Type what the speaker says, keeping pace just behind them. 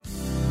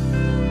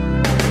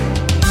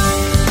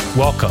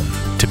Welcome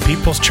to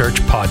People's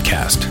Church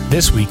Podcast.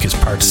 This week is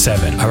part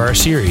 7 of our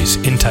series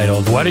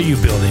entitled, What Are You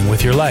Building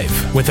With Your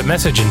Life? With a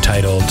message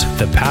entitled,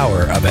 The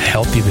Power of a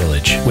Healthy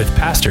Village, with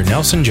Pastor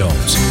Nelson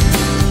Jones.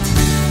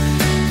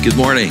 Good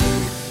morning.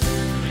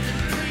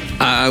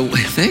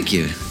 Thank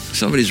you.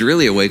 Somebody's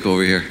really awake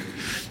over here.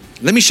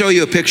 Let me show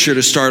you a picture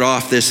to start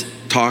off this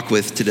talk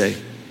with today.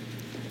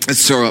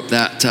 Let's throw up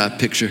that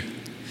picture.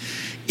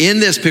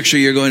 In this picture,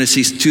 you're going to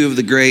see two of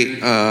the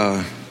great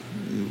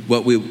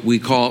what we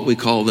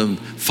call them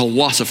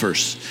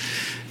philosophers.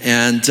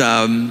 And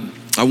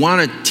I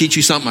want to teach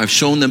you something. I've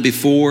shown them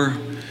before.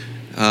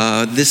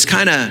 This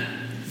kind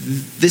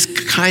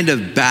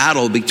of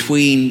battle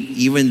between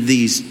even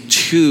these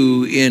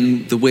two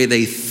in the way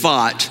they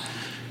thought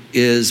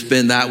has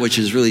been that which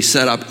has really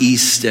set up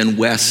East and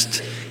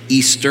West.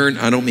 Eastern,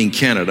 I don't mean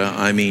Canada,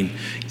 I mean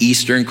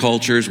Eastern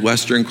cultures,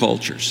 Western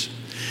cultures.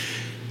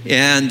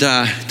 And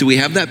do we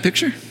have that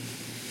picture?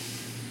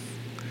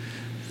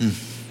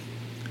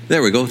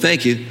 There we go,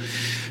 thank you.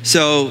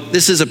 So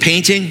this is a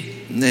painting,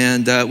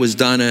 and it was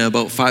done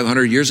about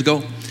 500 years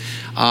ago.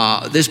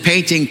 This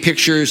painting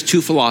pictures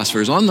two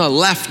philosophers. On the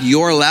left,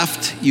 your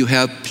left, you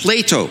have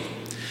Plato.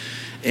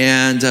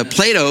 And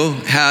Plato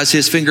has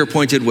his finger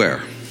pointed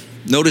where?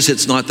 Notice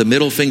it's not the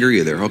middle finger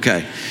either,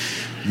 okay.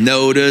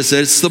 Notice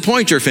it's the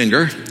pointer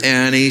finger,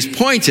 and he's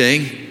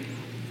pointing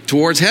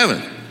towards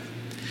heaven.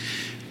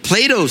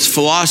 Plato's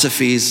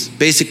philosophies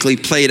basically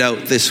played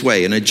out this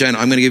way. I'm going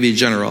to give you a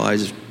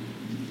generalized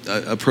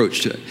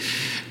approach to it.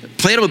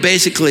 Plato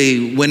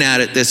basically went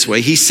at it this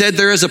way. He said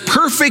there is a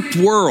perfect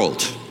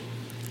world.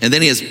 And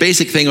then his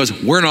basic thing was,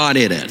 we're not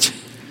in it.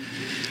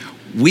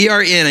 We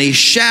are in a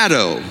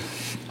shadow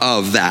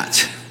of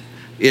that.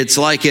 It's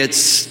like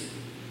it's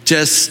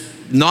just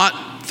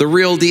not the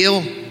real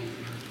deal,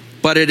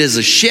 but it is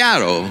a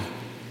shadow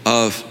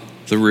of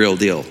the real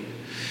deal.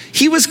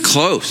 He was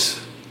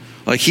close.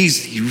 Like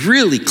he's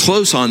really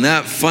close on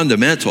that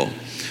fundamental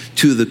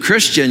to the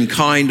Christian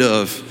kind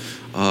of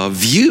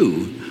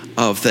view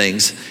of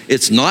things.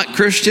 It's not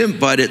Christian,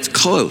 but it's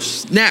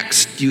close.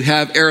 Next, you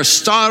have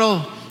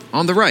Aristotle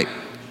on the right.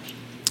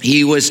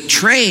 He was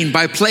trained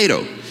by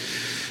Plato.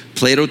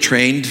 Plato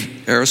trained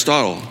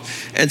Aristotle.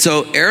 And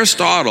so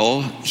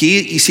Aristotle,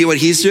 you see what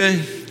he's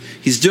doing?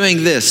 He's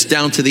doing this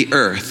down to the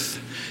earth.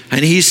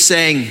 And he's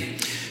saying,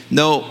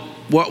 no,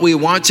 what we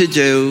want to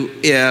do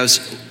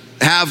is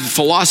have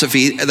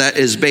philosophy that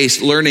is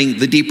based, learning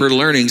the deeper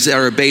learnings that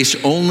are based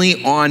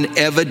only on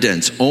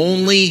evidence.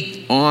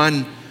 Only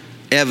on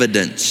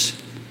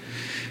evidence.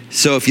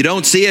 So if you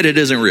don't see it, it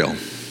isn't real.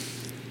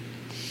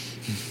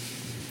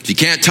 If you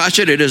can't touch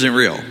it, it isn't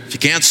real. If you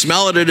can't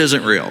smell it, it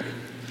isn't real.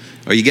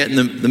 Are you getting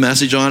the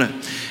message on it?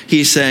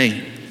 He's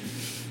saying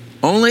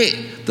only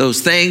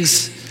those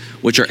things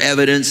which are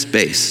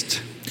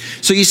evidence-based.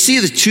 So you see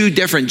the two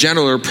different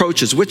general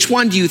approaches. Which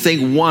one do you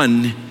think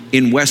won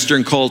in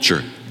Western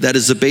culture? That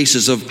is the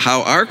basis of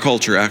how our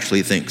culture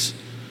actually thinks.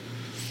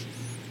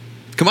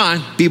 Come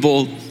on,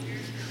 people.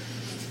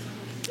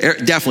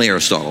 Definitely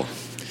Aristotle.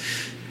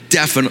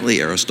 Definitely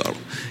Aristotle.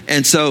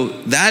 And so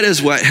that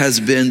is what has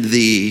been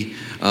the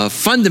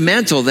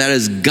fundamental that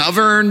has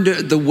governed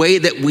the way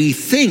that we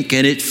think,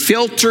 and it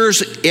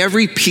filters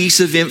every piece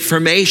of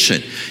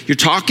information. You're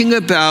talking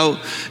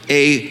about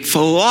a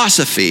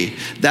philosophy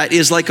that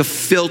is like a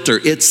filter.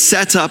 It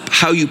sets up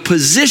how you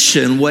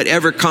position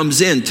whatever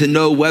comes in to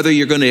know whether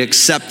you're going to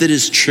accept it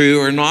as true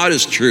or not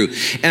as true,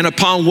 and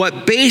upon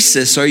what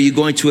basis are you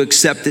going to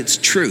accept its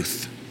truth.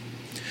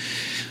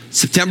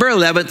 September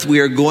 11th,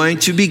 we are going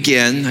to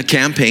begin a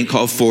campaign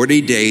called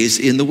 40 Days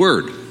in the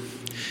Word.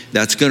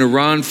 That's going to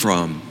run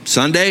from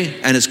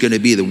Sunday, and it's going to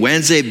be the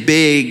Wednesday,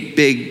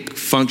 big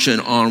function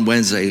on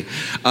Wednesday.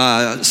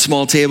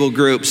 Small table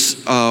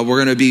groups. We're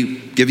going to be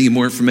giving you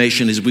more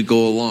information as we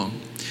go along.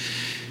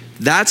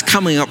 That's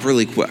coming up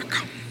really quick.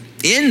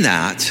 In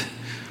that,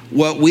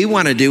 what we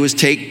want to do is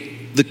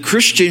take the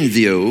Christian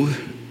view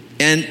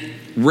and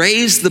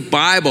raise the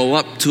Bible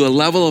up to a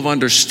level of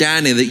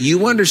understanding that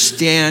you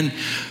understand.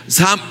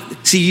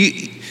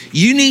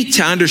 You need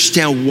to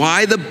understand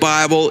why the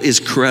Bible is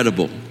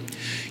credible.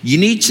 You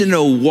need to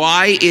know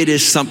why it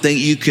is something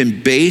you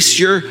can base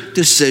your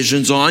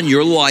decisions on,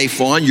 your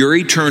life on, your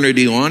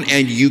eternity on,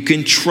 and you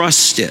can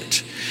trust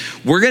it.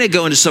 We're going to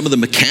go into some of the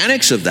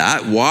mechanics of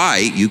that, why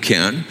you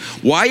can.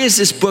 Why is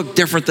this book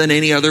different than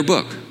any other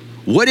book?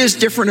 What is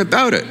different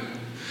about it?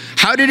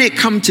 How did it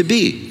come to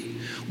be?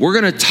 We're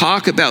going to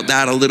talk about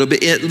that a little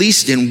bit, at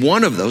least in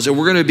one of those, and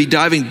we're going to be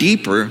diving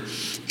deeper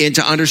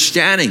into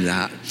understanding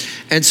that.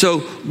 And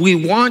so we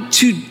want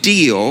to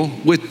deal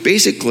with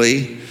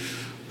basically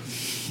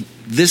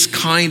this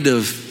kind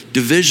of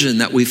division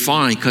that we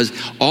find, because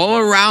all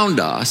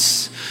around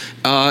us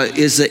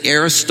is the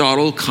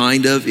Aristotle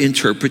kind of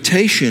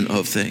interpretation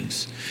of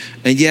things.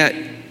 And yet,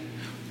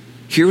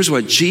 here's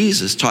what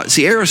Jesus taught.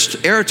 See,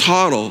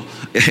 Aristotle,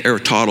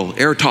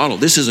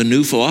 this is a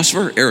new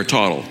philosopher,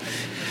 Aristotle.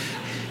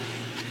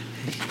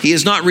 He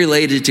is not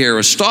related to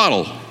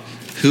Aristotle,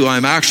 who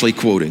I'm actually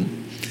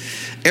quoting.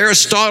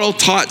 Aristotle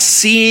taught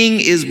seeing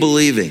is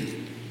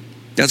believing.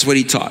 That's what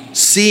he taught.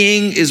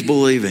 Seeing is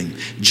believing.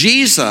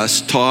 Jesus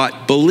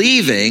taught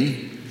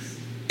believing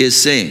is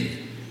seeing.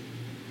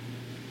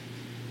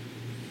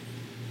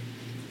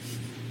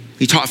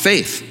 He taught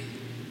faith.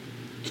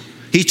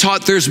 He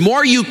taught there's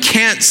more you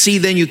can't see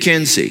than you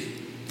can see.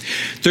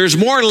 There's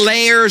more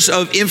layers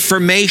of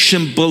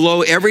information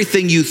below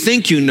everything you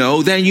think you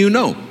know than you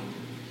know.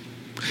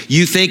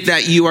 You think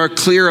that you are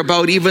clear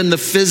about even the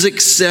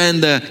physics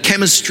and the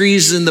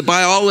chemistries and the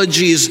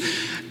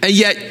biologies, and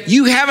yet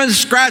you haven't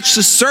scratched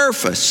the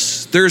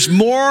surface. There's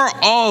more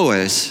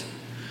always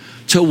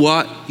to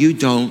what you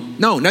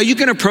don't know. Now, you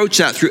can approach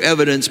that through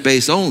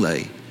evidence-based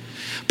only,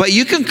 but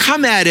you can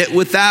come at it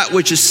with that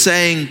which is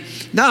saying,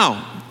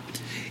 no,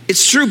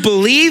 it's through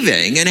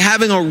believing and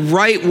having a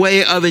right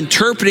way of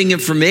interpreting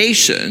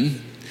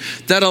information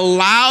that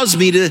allows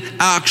me to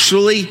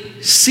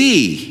actually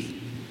see.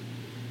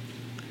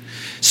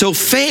 So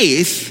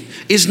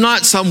faith is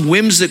not some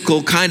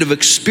whimsical kind of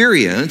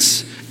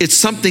experience. It's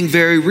something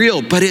very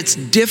real, but it's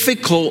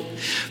difficult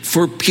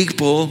for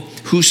people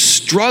who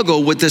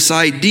struggle with this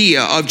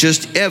idea of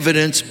just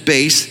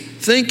evidence-based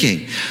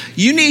thinking.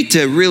 You need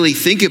to really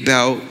think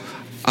about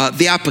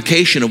the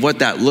application of what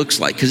that looks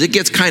like, because it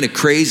gets kind of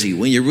crazy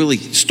when you really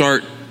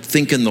start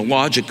thinking the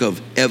logic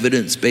of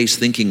evidence-based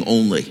thinking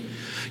only.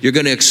 You're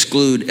going to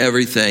exclude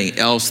everything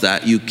else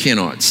that you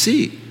cannot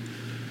see.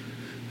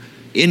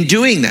 In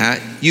doing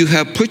that, you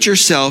have put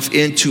yourself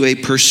into a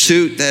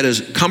pursuit that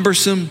is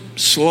cumbersome,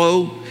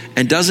 slow,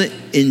 and doesn't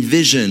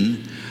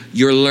envision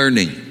your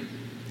learning.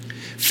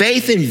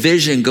 Faith and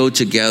vision go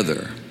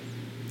together.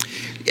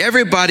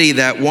 Everybody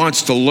that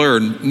wants to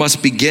learn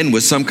must begin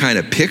with some kind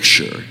of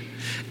picture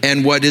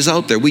and what is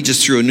out there. We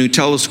just threw a new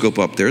telescope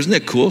up there. Isn't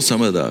it cool?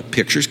 Some of the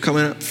pictures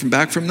coming up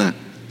back from that.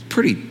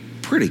 Pretty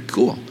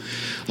cool.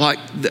 Like,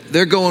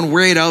 they're going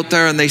right out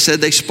there, and they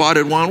said they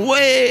spotted one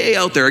way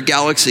out there, a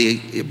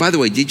galaxy. By the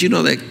way, did you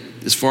know that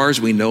as far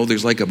as we know,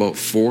 there's like about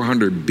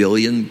 400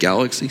 billion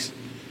galaxies?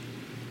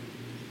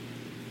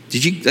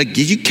 Did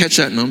you catch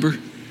that number?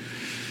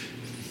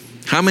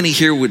 How many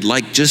here would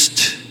like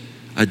just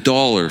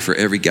 $1 for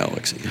every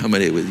galaxy? How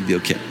many would be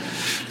okay?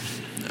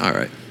 All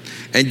right.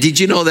 And did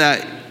you know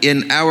that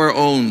in our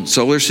own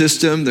solar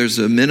system, there's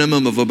a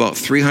minimum of about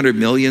 300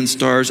 million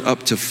stars,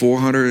 up to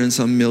 400 and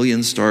some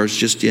million stars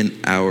just in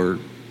our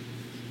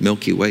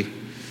Milky Way?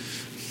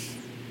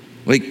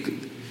 Like,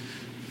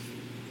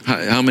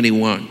 how many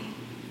want?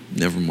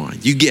 Never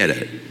mind. You get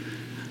it.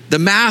 The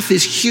math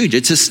is huge.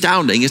 It's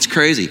astounding. It's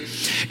crazy.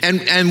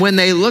 And when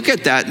they look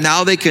at that,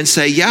 now they can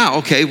say, yeah,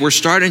 okay, we're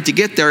starting to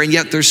get there, and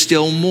yet there's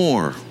still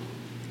more.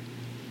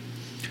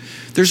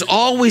 There's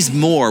always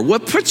more.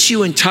 What puts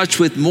you in touch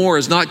with more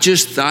is not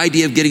just the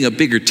idea of getting a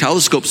bigger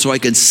telescope so I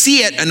can see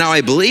it and now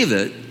I believe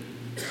it.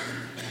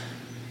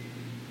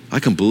 I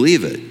can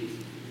believe it,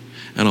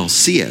 and I'll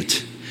see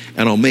it,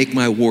 and I'll make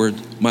my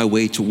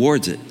way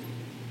towards it.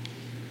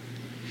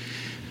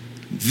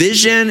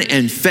 Vision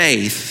and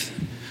faith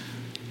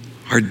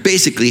are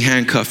basically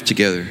handcuffed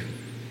together.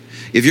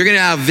 If you're going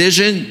to have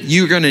vision,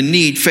 you're going to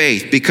need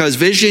faith, because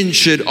vision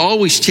should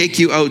always take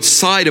you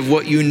outside of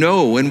what you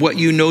know and what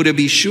you know to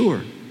be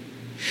sure.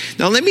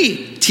 Now, let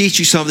me teach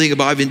you something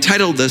about, I've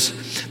entitled this,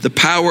 The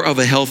Power of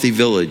a Healthy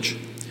Village.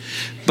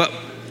 But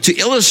to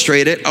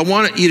illustrate it, I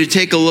want you to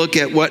take a look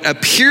at what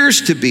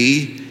appears to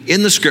be,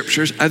 in the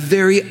scriptures, a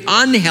very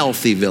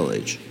unhealthy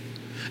village.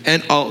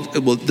 And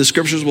the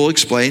scriptures will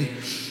explain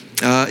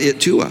it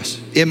to us.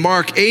 In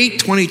Mark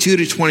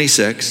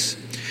 8:22-26,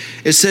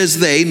 it says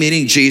they,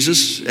 meaning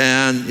Jesus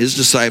and his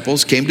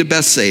disciples, came to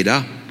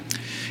Bethsaida,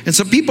 and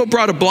some people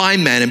brought a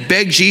blind man and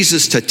begged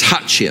Jesus to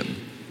touch him.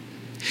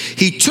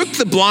 He took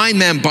the blind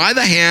man by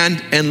the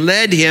hand and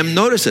led him,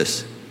 notice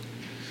this,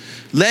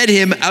 led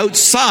him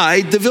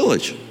outside the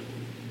village.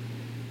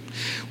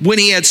 When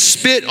he had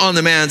spit on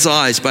the man's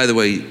eyes, by the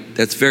way,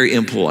 that's very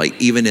impolite,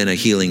 even in a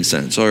healing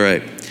sense, all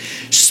right.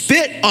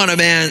 Spit on a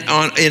man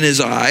in his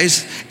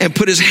eyes and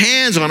put his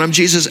hands on him,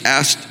 Jesus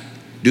asked,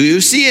 do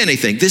you see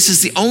anything? This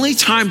is the only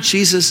time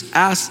Jesus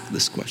asked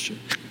this question.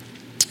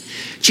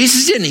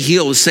 Jesus didn't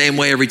heal the same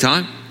way every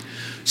time.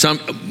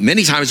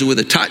 Many times it was with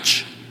a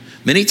touch.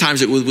 Many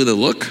times it was with a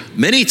look.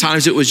 Many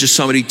times it was just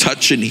somebody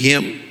touching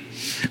him.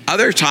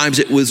 Other times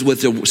it was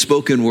with a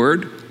spoken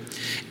word.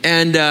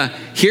 And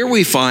here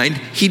we find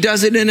he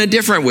does it in a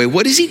different way.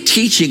 What is he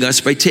teaching us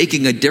by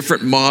taking a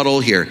different model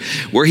here,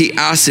 where he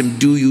asks him,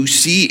 do you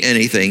see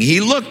anything? He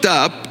looked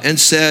up and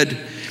said,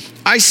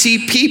 I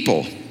see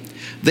people.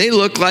 They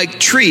look like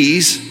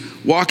trees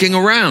walking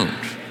around.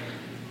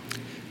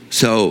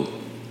 So,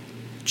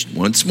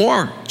 once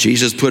more,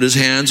 Jesus put his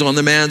hands on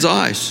the man's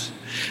eyes.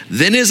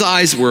 Then his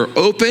eyes were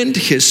opened,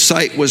 his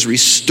sight was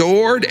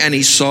restored, and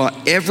he saw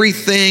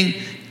everything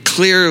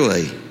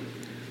clearly.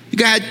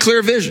 He had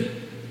clear vision.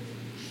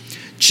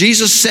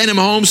 Jesus sent him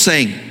home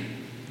saying,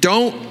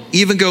 don't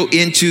even go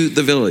into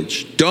the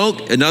village.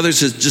 Another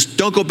says, just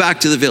don't go back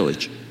to the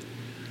village.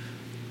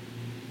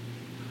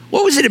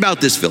 What was it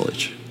about this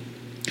village?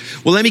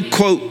 Well, let me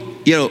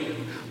quote,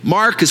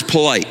 Mark is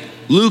polite.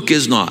 Luke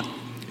is not.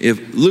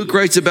 if Luke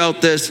writes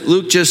about this,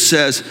 Luke just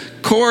says,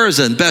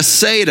 Chorazin,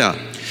 Bethsaida,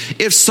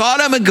 if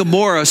Sodom and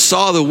Gomorrah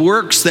saw the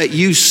works that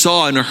you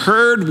saw and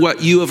heard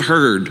what you have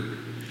heard,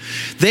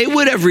 they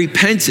would have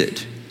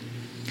repented.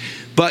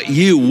 But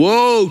you,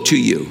 woe to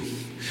you,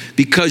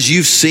 because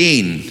you've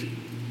seen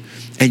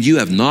and you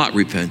have not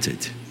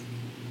repented.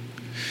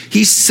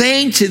 He's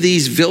saying to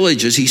these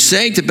villages, he's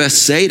saying to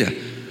Bethsaida,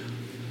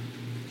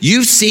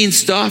 you've seen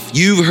stuff,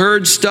 you've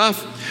heard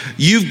stuff,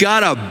 you've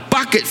got a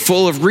bucket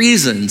full of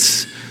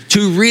reasons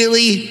to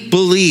really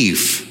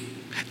believe.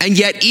 And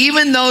yet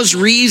even those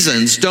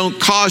reasons don't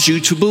cause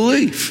you to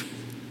believe.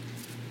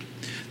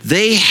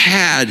 They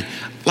had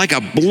like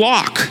a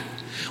block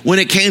when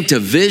it came to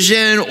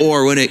vision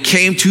or when it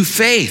came to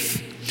faith.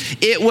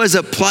 It was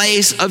a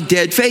place of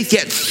dead faith.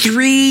 Yet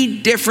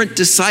 3 different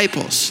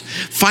disciples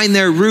find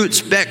their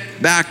roots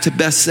back to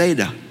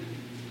Bethsaida.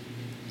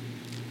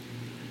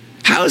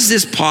 How is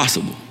this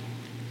possible?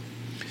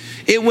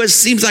 It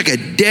seems like a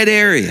dead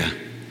area.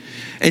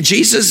 And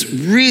Jesus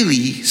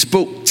really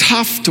spoke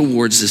tough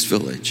towards this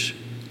village.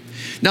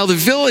 Now, the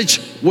village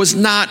was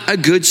not a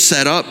good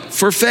setup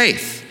for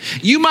faith.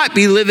 You might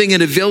be living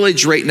in a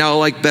village right now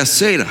like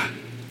Bethsaida.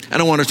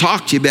 And I want to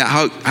talk to you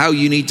about how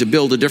you need to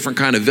build a different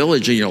kind of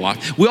village in your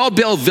life. We all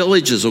build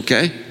villages,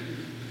 okay?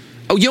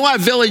 Oh, you know what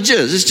a village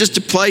is? It's just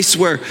a place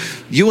where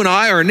you and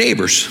I are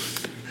neighbors.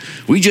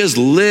 We just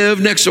live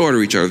next door to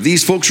each other.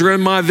 These folks are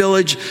in my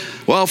village.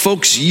 Well,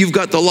 folks, you've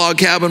got the log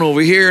cabin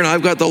over here, and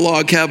I've got the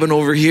log cabin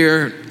over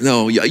here.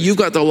 No, you've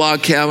got the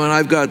log cabin,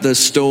 I've got the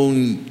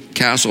stone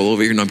castle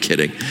over here. No, I'm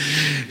kidding.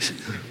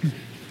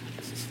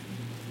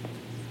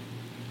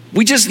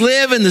 We just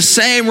live in the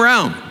same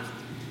realm.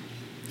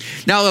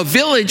 Now, a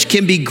village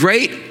can be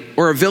great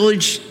or a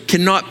village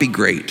cannot be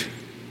great.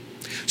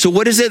 So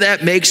what is it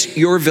that makes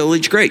your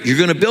village great? You're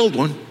going to build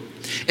one.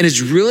 And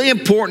it's really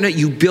important that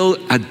you build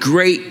a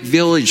great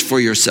village for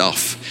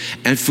yourself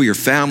and for your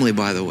family,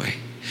 by the way.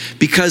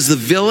 Because the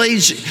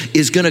village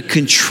is going to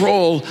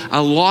control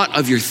a lot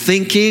of your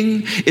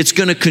thinking. It's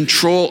going to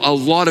control a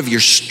lot of your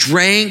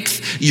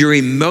strength, your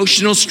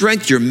emotional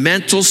strength, your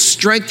mental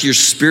strength, your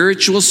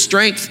spiritual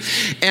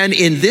strength. And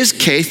in this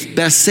case,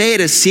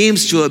 Bethsaida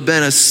seems to have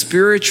been a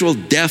spiritual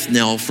death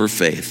knell for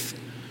faith.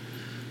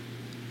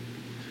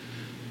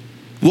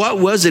 What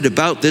was it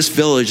about this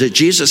village that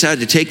Jesus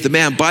had to take the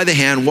man by the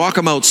hand, walk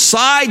him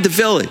outside the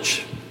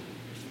village?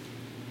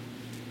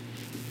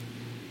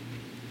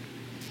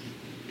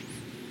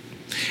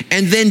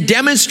 And then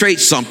demonstrate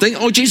something.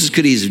 Oh, Jesus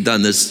could easily have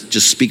done this,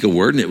 just speak a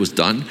word and it was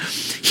done.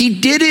 He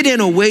did it in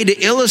a way to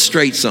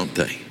illustrate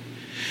something.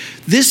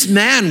 This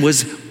man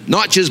was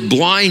not just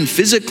blind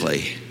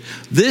physically.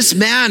 This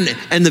man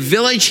and the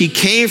village he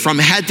came from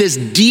had this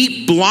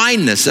deep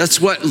blindness. That's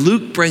what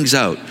Luke brings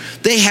out.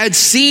 They had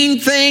seen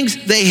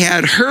things, they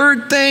had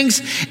heard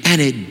things,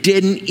 and it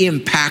didn't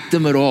impact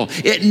them at all.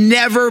 It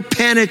never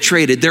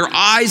penetrated. Their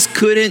eyes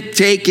couldn't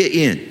take it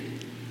in.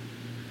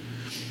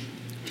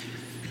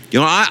 You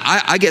know,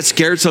 I get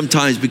scared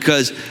sometimes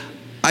because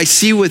I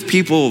see with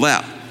people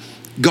that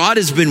God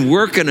has been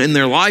working in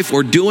their life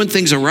or doing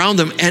things around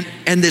them, and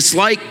it's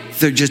like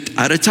they're just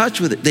out of touch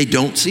with it. They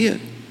don't see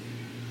it.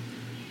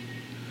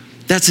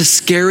 That's a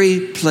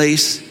scary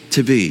place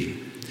to be.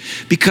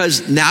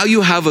 Because now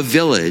you have a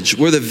village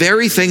where the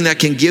very thing that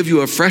can give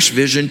you a fresh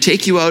vision,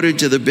 take you out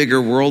into the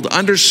bigger world,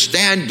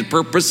 understand the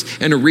purpose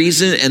and the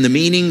reason and the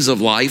meanings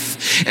of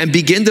life, and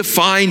begin to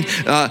find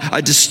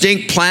a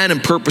distinct plan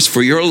and purpose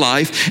for your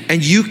life,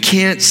 and you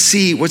can't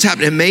see what's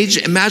happening.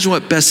 Imagine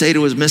what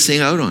Bethsaida was missing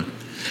out on.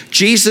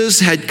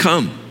 Jesus had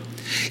come.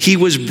 He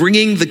was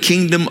bringing the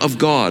kingdom of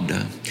God.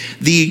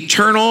 The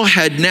eternal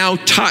had now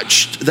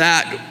touched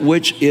that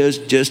which is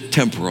just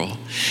temporal.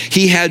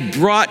 He had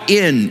brought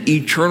in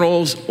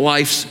eternal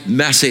life's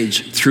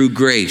message through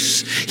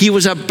grace. He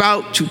was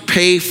about to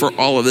pay for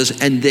all of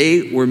this, and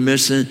they were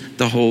missing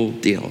the whole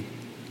deal.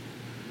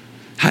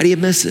 How do you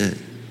miss it?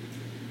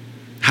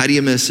 How do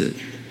you miss it?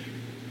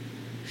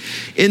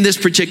 In this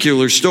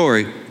particular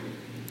story,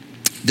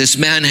 this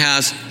man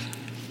has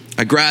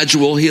a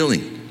gradual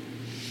healing.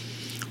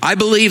 I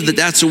believe that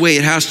that's the way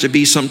it has to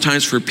be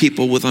sometimes for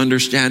people with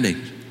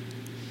understanding.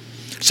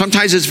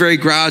 Sometimes it's very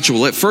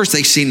gradual. At first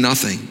they see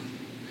nothing.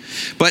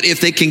 But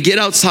if they can get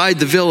outside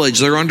the village,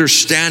 their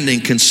understanding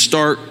can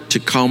start to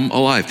come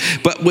alive.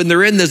 But when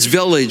they're in this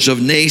village of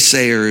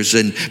naysayers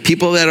and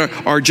people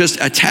that are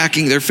just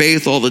attacking their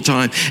faith all the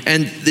time,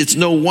 and it's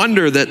no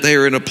wonder that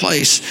they're in a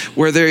place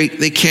where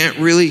they can't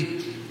really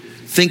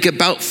think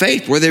about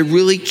faith, where they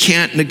really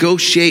can't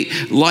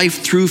negotiate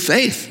life through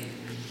faith.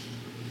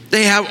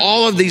 They have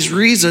all of these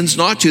reasons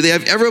not to. They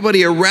have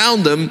everybody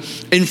around them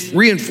in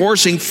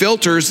reinforcing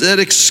filters that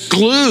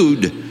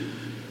exclude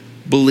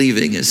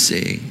believing as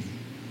seeing.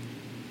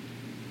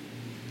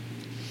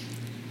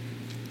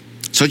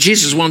 So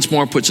Jesus once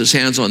more puts his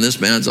hands on this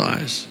man's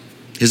eyes.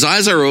 His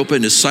eyes are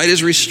open, his sight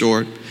is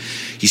restored.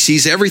 He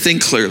sees everything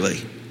clearly.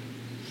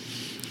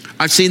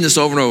 I've seen this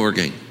over and over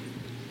again.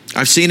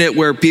 I've seen it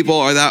where people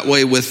are that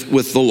way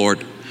with the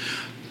Lord.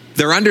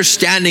 Their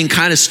understanding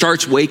kind of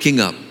starts waking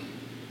up.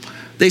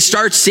 they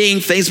start seeing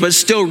things, but it's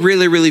still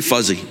really, really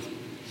fuzzy.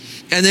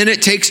 And then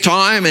it takes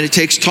time,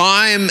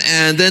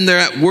 and then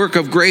their work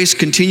of grace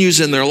continues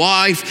in their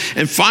life,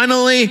 and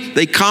finally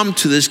they come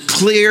to this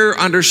clear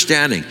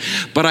understanding.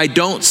 But I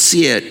don't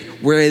see it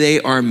where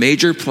they are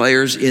major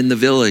players in the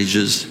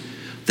villages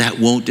that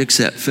won't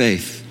accept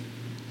faith.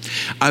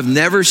 I've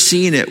never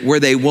seen it where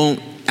they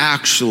won't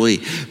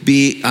actually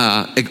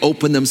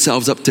open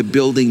themselves up to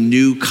building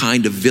new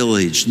kind of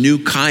village,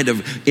 new kind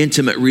of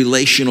intimate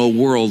relational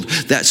world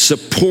that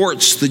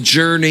supports the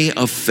journey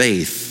of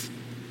faith.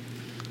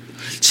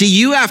 See,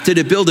 you have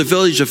to build a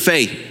village of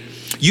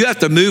faith. You have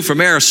to move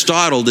from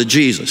Aristotle to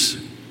Jesus.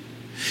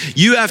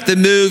 You have to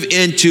move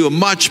into a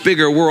much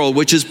bigger world,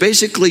 which is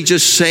basically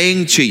just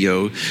saying to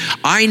you,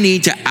 I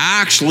need to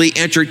actually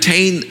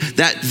entertain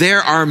that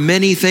there are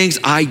many things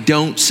I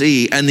don't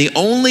see. And the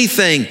only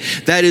thing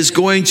that is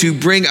going to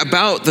bring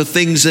about the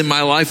things in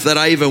my life that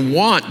I even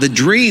want, the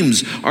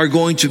dreams, are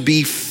going to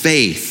be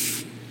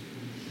faith.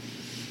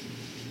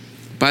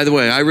 By the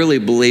way, I really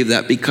believe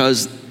that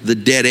because the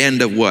dead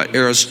end of what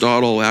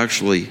Aristotle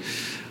actually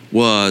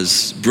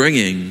was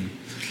bringing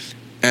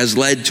has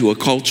led to a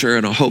culture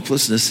and a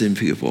hopelessness in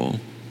people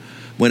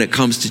when it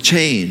comes to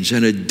change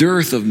and a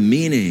dearth of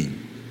meaning.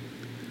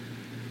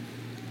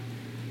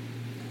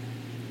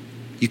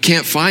 You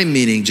can't find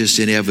meaning just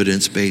in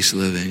evidence-based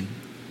living.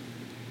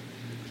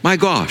 My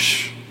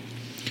gosh,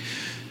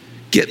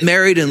 get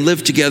married and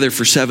live together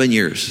for 7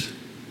 years.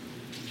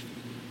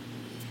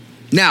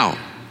 Now,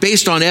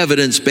 based on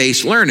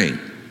evidence-based learning,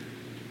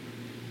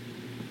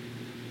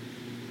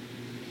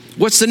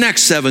 what's the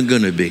next 7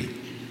 going to be?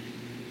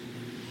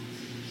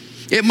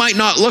 It might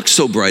not look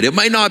so bright. It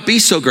might not be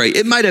so great.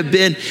 It might have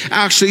been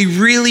actually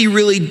really,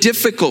 really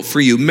difficult for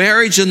you.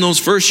 Marriage in those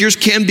first years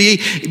can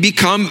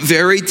become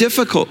very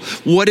difficult.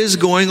 What is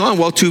going on?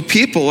 Well, 2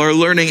 people are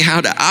learning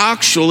how to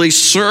actually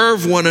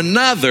serve one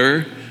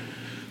another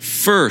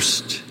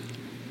first.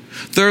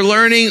 They're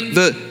learning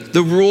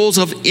the rules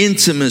of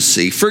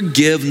intimacy,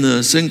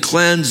 forgiveness and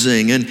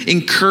cleansing and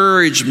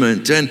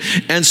encouragement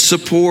and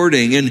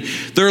supporting. And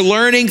they're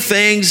learning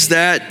things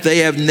that they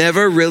have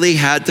never really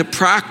had to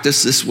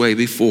practice this way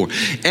before.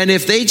 And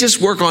if they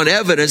just work on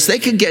evidence, they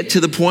can get to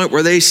the point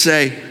where they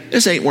say,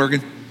 this ain't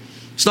working.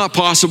 It's not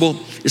possible.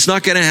 It's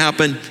not going to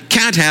happen.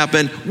 Can't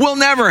happen. Will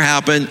never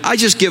happen. I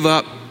just give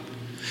up.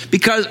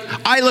 Because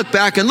I look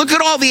back and look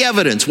at all the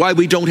evidence why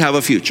we don't have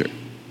a future.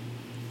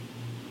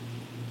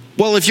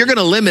 Well, if you're going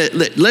to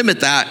limit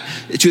that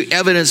to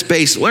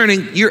evidence-based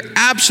learning, you're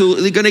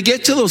absolutely going to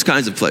get to those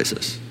kinds of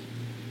places.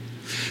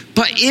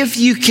 But if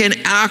you can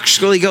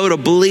actually go to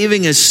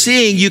believing and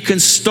seeing, you can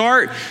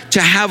start to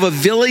have a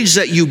village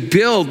that you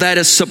build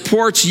that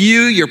supports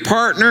you, your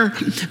partner,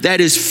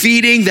 that is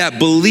feeding, that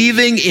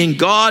believing in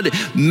God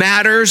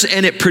matters,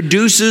 and it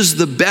produces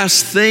the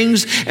best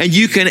things. And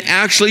you can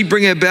actually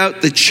bring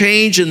about the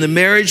change in the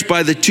marriage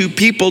by the 2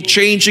 people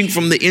changing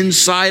from the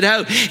inside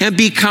out and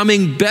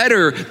becoming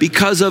better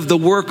because of the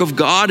work of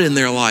God in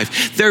their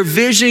life. Their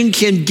vision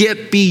can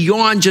get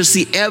beyond just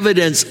the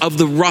evidence of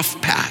the rough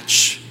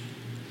patch.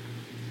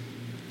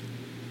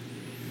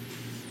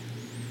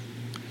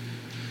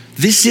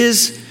 This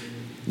is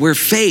where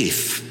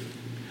faith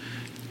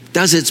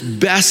does its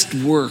best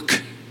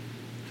work,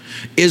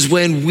 is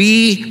when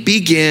we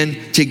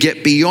begin to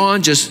get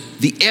beyond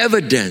just the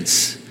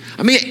evidence.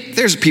 I mean,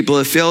 there's people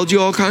that failed you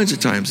all kinds of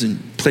times in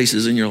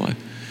places in your life.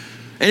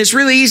 And it's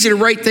really easy to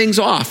write things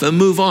off and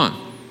move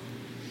on.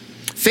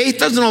 Faith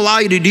doesn't allow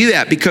you to do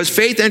that because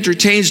faith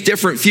entertains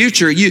different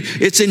future.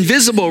 It's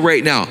invisible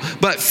right now,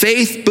 but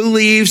faith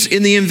believes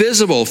in the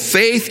invisible.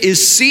 Faith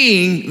is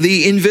seeing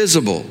the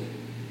invisible.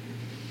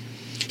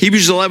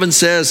 Hebrews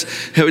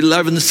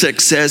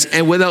 11:6 says,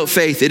 and without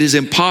faith it is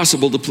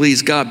impossible to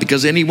please God,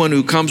 because anyone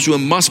who comes to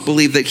him must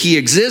believe that he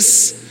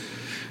exists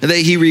and that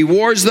he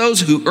rewards those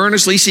who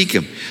earnestly seek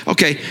him.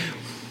 Okay,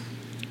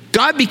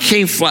 God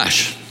became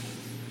flesh.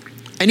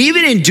 And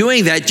even in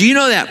doing that, do you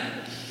know that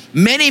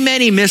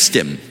many missed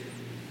him?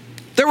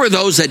 There were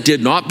those that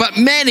did not, but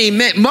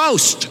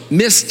most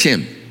missed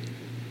him.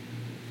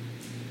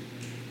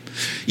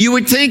 You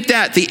would think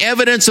that the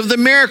evidence of the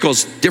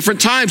miracles,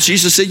 different times,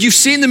 Jesus said, you've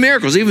seen the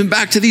miracles, even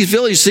back to these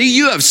villages. See,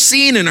 you have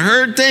seen and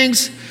heard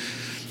things.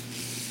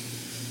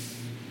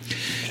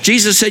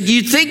 Jesus said,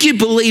 you'd think you'd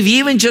believe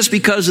even just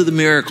because of the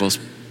miracles,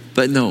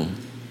 but no.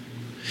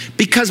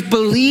 Because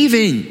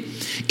believing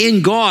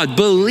in God,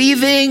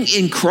 believing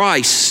in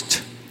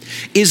Christ,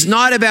 is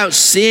not about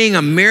seeing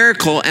a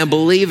miracle and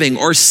believing,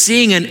 or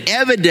seeing an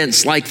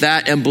evidence like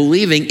that and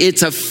believing.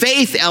 It's a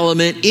faith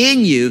element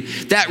in you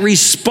that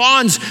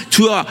responds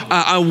to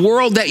a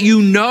world that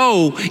you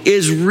know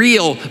is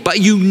real, but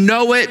you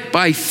know it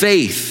by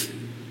faith.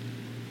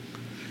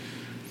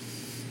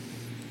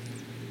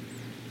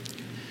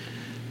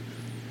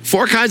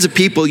 Four kinds of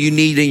people you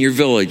need in your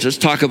village. Let's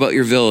talk about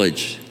your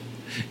village.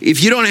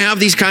 If you don't have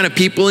these kind of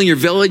people in your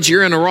village,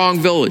 you're in a wrong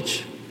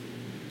village.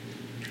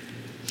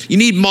 You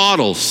need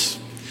models.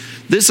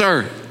 These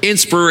are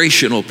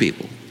inspirational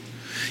people.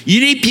 You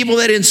need people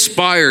that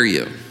inspire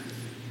you.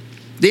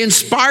 They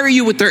inspire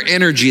you with their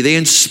energy. They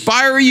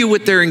inspire you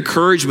with their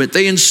encouragement.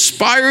 They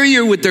inspire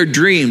you with their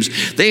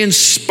dreams. They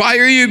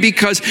inspire you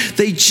because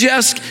they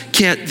just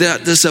can't,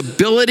 this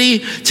ability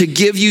to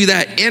give you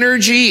that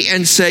energy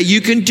and say,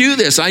 you can do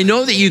this. I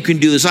know that you can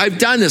do this. I've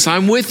done this.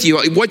 I'm with you.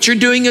 What you're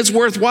doing is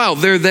worthwhile.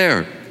 They're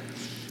there.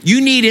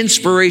 You need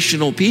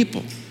inspirational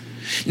people.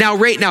 Now,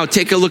 right now,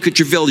 take a look at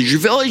your village.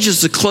 Your village is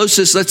the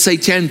closest, let's say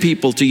 10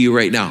 people to you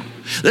right now.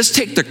 Let's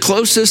take the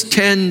closest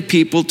 10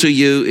 people to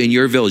you in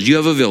your village. You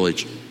have a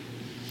village.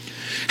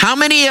 How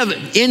many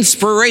of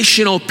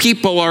inspirational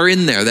people are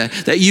in there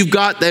that you've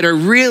got that are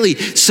really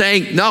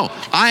saying, no,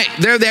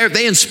 they're there.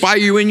 They inspire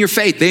you in your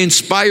faith. They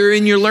inspire you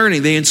in your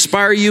learning. They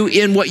inspire you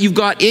in what you've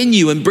got in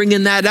you and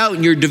bringing that out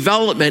in your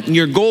development and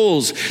your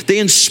goals. They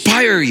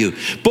inspire you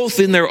both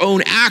in their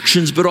own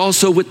actions, but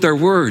also with their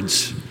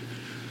words.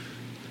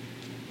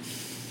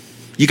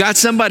 You got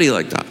somebody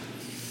like that.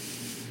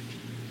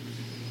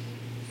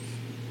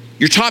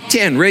 Your top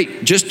 10,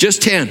 right?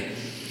 Just 10.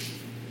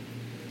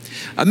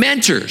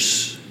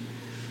 Mentors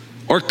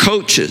or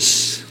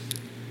coaches.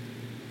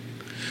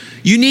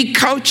 You need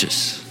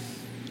coaches.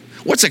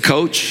 What's a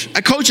coach?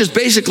 A coach is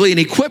basically an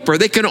equipper.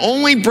 They can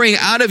only bring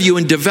out of you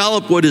and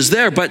develop what is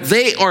there, but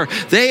they are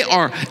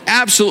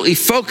absolutely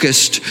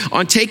focused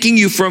on taking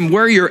you from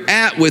where you're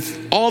at with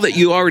all that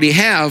you already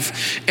have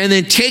and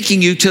then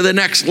taking you to the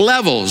next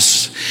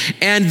levels.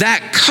 And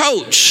that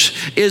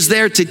coach is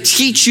there to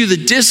teach you the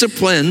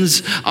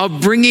disciplines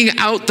of bringing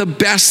out the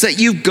best that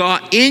you've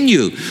got in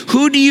you.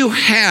 Who do you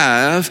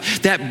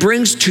have that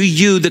brings to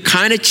you the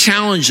kind of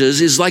challenges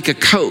is like a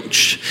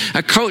coach?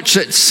 A coach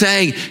that's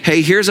saying,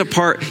 hey, here's a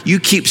part, you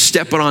keep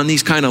stepping on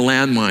these kind of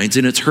landmines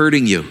and it's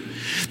hurting you.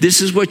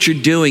 This is what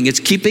you're doing.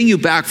 It's keeping you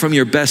back from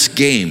your best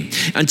game.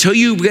 Until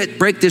you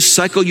break this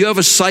cycle, you have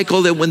a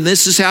cycle that when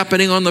this is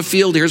happening on the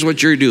field, here's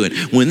what you're doing.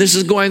 When this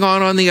is going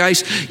on the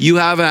ice, you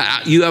have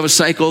a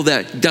cycle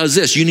that does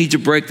this. You need to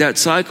break that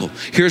cycle.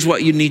 Here's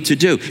what you need to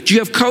do. Do you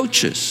have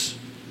coaches?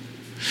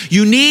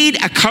 You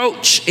need a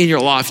coach in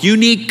your life. You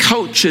need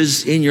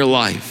coaches in your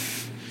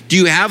life. Do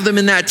you have them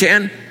in that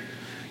 10?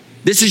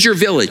 This is your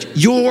village,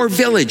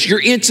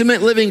 your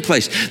intimate living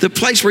place, the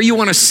place where you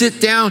want to sit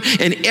down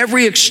and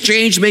every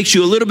exchange makes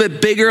you a little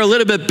bit bigger, a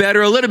little bit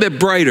better, a little bit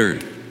brighter.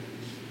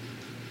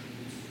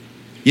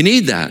 You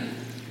need that.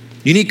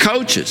 You need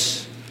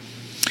coaches.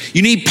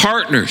 You need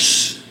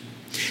partners.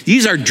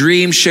 These are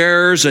dream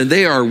sharers and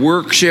they are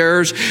work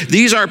sharers.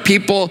 These are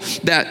people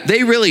that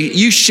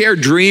you share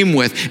dream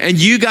with and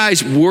you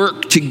guys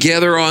work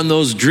together on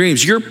those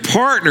dreams. You're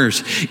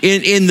partners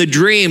in the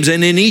dreams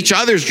and in each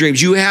other's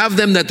dreams. You have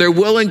them that they're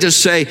willing to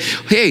say,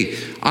 hey,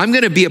 I'm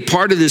going to be a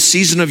part of this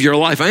season of your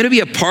life. I'm going to be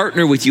a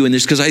partner with you in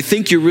this because I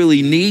think you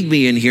really need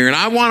me in here and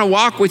I want to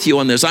walk with you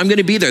on this. I'm going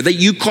to be there. That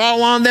you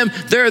call on them,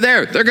 they're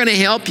there. They're going to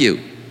help you.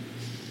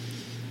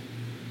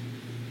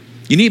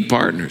 You need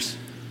partners.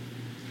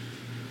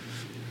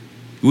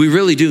 We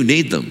really do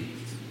need them.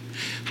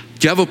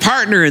 Do you have a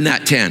partner in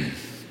that 10?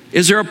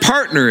 Is there a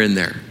partner in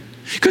there?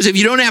 Because if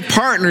you don't have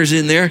partners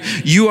in there,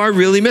 you are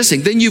really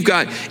missing. Then if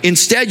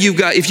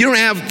you don't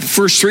have the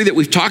first 3 that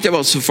we've talked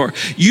about so far,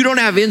 you don't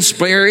have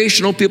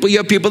inspirational people, you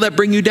have people that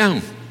bring you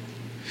down.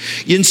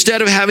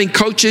 Instead of having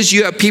coaches,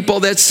 you have people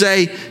that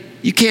say,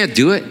 you can't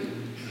do it.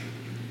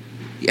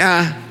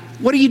 Yeah,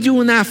 what are you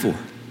doing that for?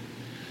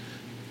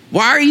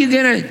 Why are you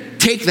going to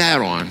take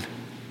that on?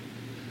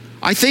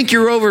 I think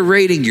you're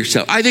overrating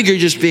yourself. I think you're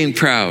just being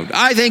proud.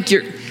 I think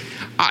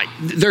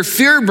they're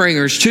fear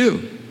bringers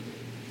too.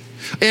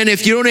 And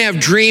if you don't have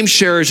dream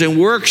sharers and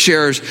work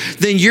sharers,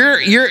 then you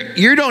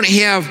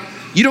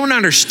don't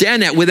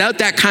understand that. Without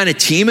that kind of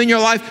team in your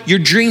life, your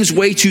dream's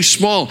way too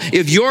small.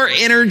 If your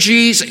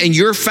energies and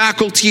your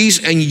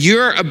faculties and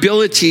your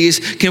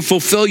abilities can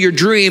fulfill your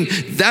dream,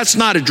 that's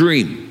not a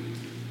dream.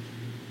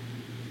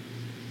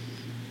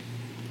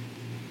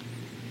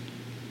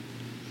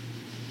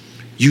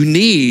 You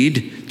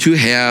need to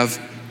have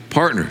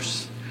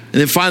partners. And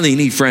then finally, you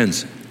need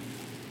friends.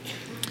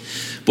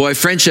 Boy,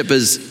 friendship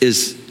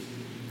is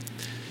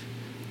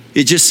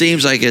it just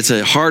seems like it's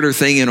a harder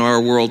thing in our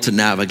world to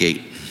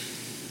navigate.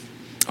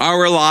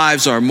 Our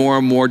lives are more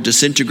and more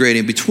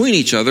disintegrating between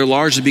each other,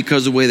 largely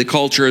because of the way the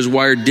culture is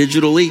wired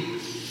digitally,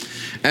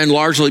 and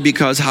largely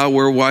because how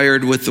we're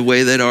wired with the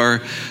way that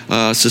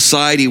our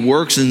society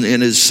works and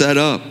is set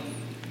up.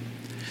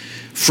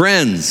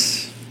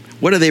 Friends,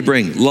 what do they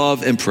bring?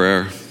 Love and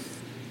prayer.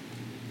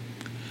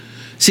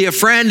 See, a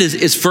friend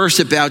is first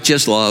about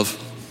just love.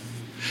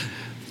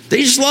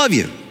 They just love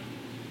you.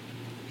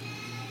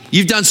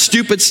 You've done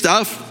stupid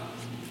stuff.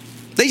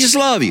 They just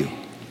love you.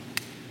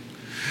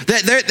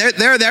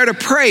 They're there to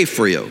pray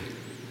for you.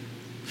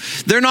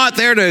 They're not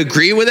there to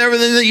agree with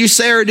everything that you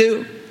say or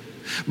do.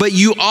 But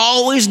you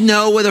always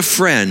know with a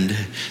friend,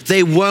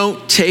 they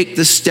won't take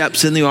the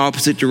steps in the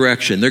opposite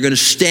direction. They're going to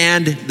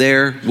stand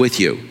there with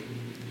you.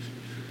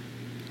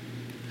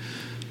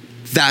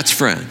 That's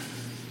friend.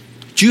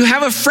 Do you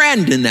have a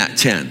friend in that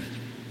 10?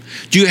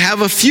 Do you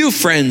have a few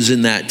friends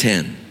in that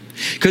 10?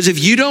 Because if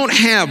you don't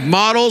have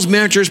models,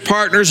 mentors,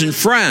 partners, and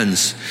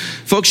friends,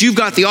 folks, you've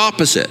got the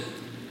opposite.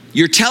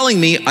 You're telling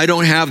me I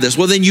don't have this.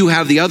 Well, then you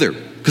have the other,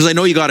 because I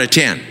know you got a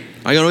 10.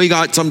 I know you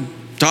got some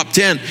top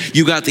 10.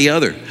 You got the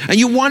other. And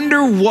you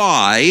wonder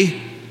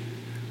why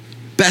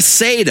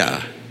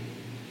Bethsaida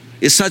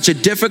is such a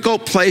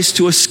difficult place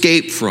to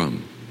escape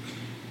from.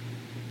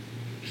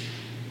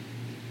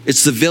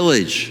 It's the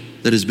village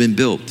that has been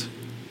built.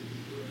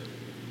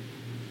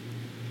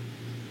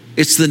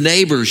 It's the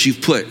neighbors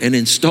you've put and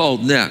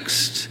installed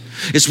next.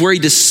 It's where he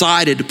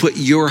decided to put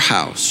your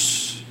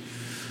house.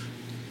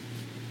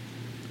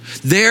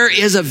 There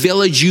is a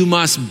village you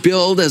must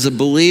build as a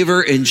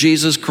believer in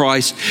Jesus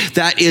Christ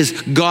that is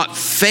got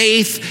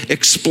faith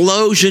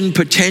explosion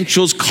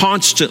potentials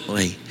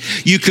constantly.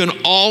 You can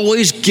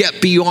always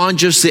get beyond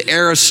just the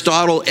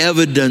Aristotle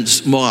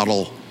evidence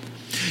model.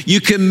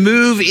 You can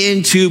move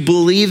into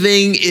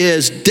believing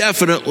is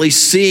definitely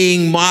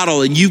seeing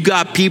model, and you've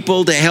got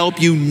people to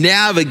help you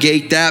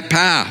navigate that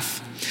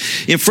path.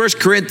 In 1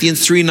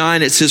 Corinthians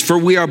 3:9, it says, "For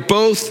we are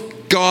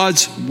both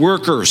God's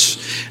workers,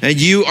 and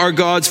you are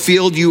God's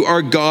field, you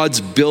are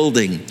God's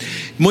building."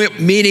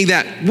 Meaning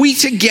that we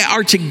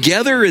are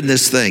together in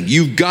this thing.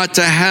 You've got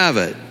to have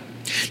it.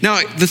 Now,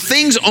 the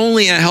things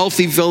only a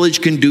healthy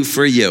village can do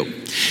for you.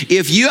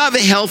 If you have a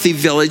healthy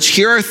village,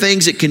 here are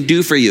things it can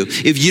do for you.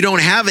 If you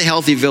don't have a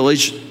healthy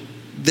village,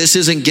 this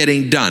isn't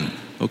getting done,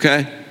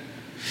 okay?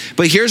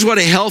 But here's what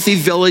a healthy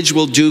village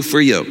will do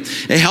for you.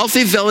 A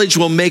healthy village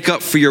will make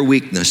up for your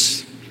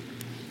weakness.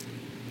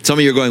 Some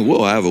of you are going,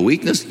 whoa, I have a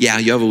weakness? Yeah,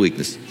 you have a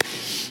weakness.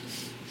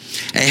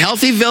 A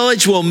healthy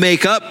village will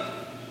make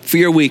up for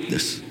your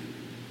weakness.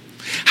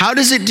 How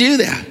does it do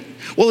that?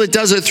 Well, it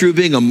does it through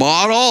being a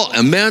model,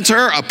 a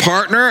mentor, a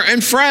partner,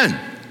 and friend.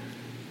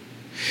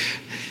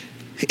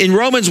 In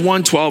Romans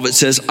 1:12, it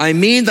says, "I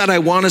mean that I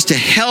want us to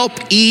help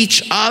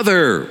each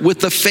other with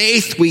the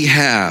faith we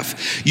have.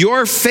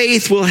 Your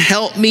faith will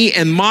help me,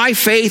 and my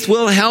faith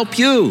will help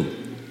you."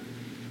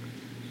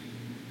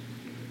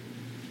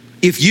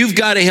 If you've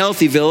got a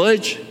healthy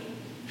village,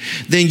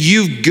 then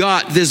you've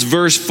got this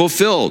verse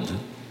fulfilled.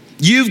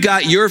 You've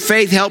got your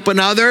faith helping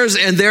others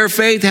and their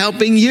faith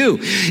helping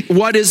you.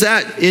 What is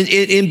that?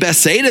 In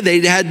Bethsaida, they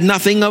had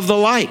nothing of the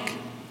like.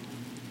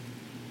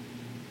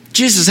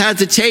 Jesus had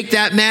to take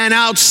that man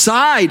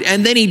outside,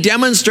 and then he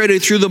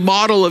demonstrated through the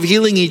model of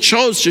healing he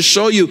chose to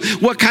show you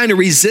what kind of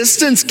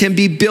resistance can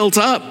be built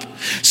up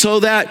so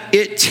that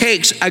it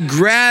takes a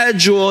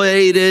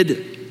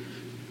graduated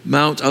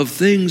amount of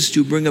things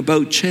to bring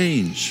about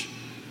change.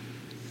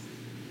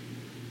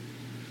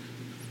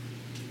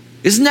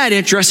 Isn't that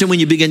interesting when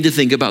you begin to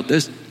think about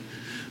this?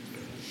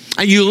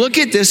 And you look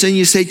at this and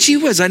you say, gee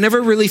whiz, I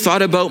never really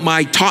thought about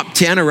my top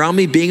 10 around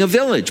me being a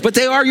village. But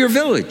they are your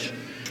village.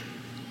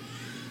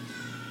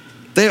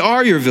 They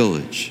are your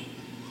village.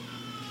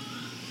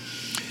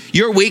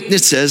 Your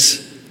weaknesses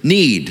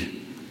need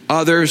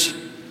others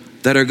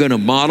that are going to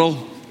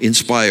model,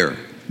 inspire,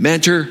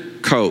 mentor,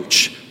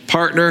 coach,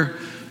 partner,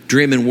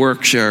 dream and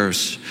work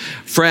shares,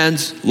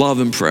 friends, love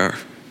and prayer.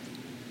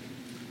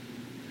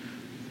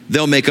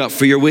 They'll make up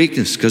for your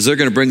weakness because they're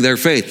going to bring their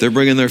faith. They're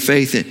bringing their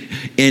faith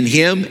in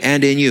him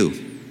and in you.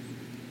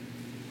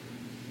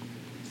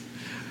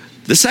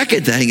 The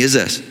second thing is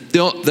this.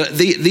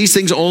 These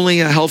things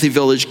only a healthy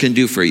village can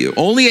do for you.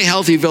 Only a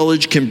healthy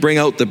village can bring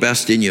out the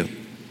best in you.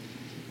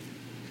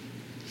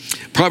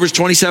 Proverbs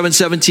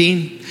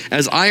 27:17,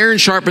 "As iron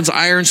sharpens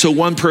iron, so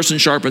one person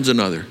sharpens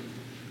another."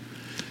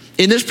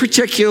 In this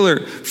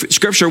particular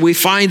scripture, we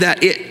find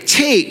that it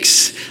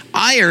takes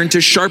iron to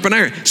sharpen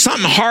iron.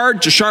 Something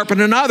hard to sharpen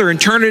another and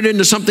turn it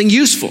into something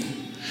useful.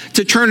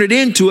 To turn it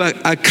into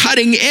a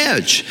cutting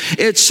edge.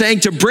 It's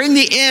saying to bring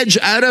the edge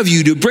out of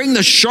you, to bring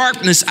the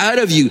sharpness out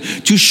of you,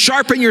 to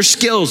sharpen your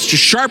skills, to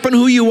sharpen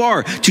who you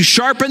are, to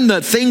sharpen the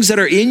things that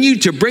are in you,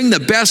 to bring the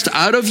best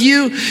out of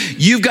you.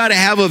 You've got to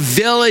have a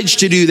village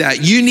to do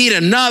that. You need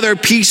another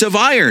piece of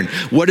iron.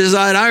 What is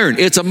that iron?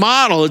 It's a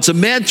model, it's a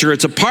mentor,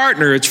 it's a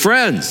partner, it's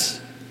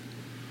friends.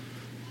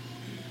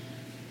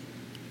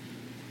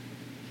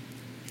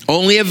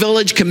 Only a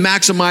village can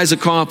maximize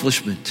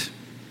accomplishment.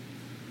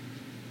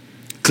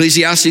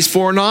 Ecclesiastes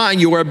 4:9,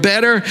 "You are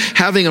better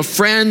having a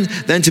friend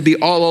than to be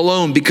all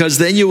alone, because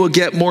then you will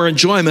get more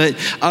enjoyment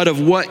out of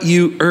what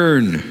you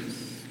earn."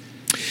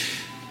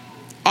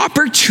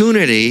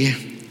 Opportunity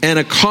and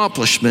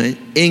accomplishment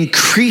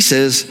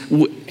increases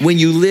when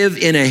you live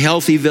in a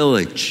healthy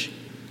village.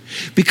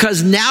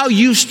 Because now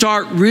you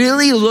start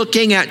really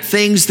looking at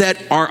things that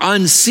are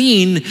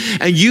unseen,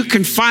 and you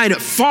can find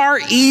it far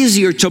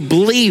easier to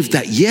believe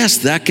that, yes,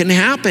 that can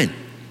happen.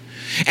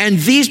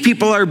 And these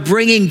people are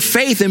bringing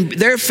faith and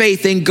their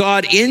faith in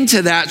God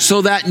into that,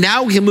 so that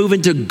now we can move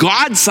into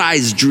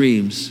God-sized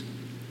dreams.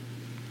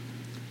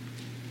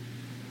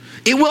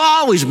 It will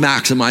always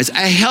maximize.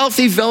 A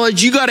healthy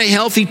village, you got a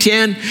healthy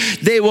 10,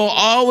 they will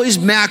always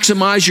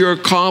maximize your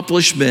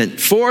accomplishment.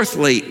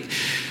 Fourthly,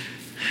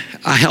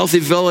 a healthy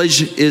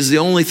village is the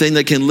only thing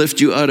that can lift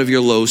you out of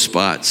your low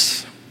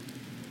spots.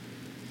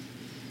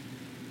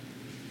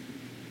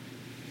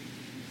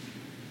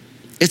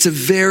 It's a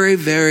very,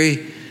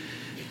 very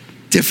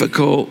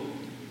difficult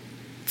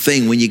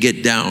thing when you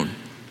get down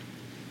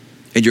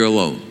and you're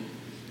alone.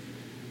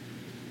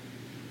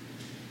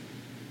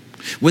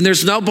 When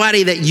there's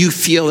nobody that you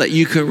feel that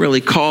you can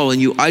really call,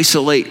 and you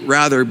isolate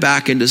rather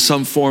back into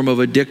some form of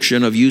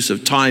addiction of use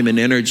of time and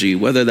energy,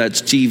 whether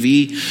that's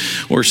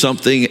TV or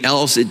something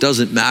else, it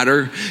doesn't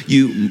matter.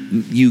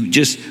 You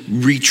just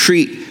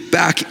retreat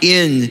back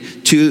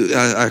into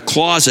a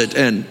closet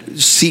and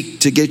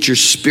seek to get your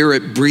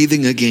spirit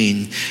breathing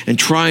again and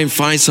try and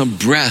find some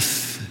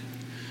breath.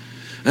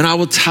 And I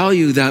will tell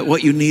you that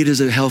what you need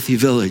is a healthy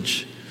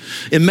village.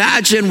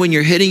 Imagine when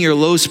you're hitting your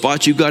low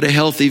spot, you've got a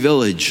healthy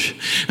village.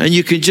 And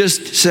you can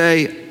just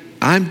say,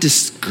 I'm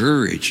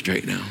discouraged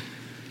right now.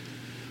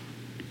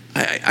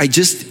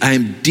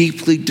 I'm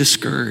deeply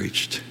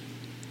discouraged.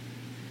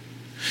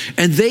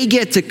 And they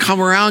get to come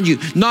around you,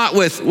 not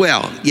with,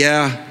 well,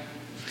 yeah,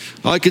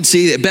 I can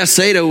see that.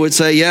 Bethsaida would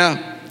say,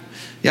 yeah,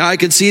 I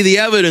can see the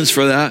evidence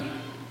for that.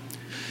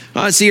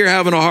 I see you're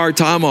having a hard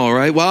time, all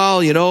right.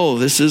 Well, you know,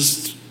 this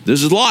is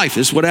life.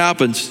 This is what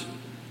happens.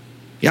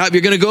 Yeah,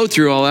 you're going to go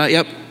through all that.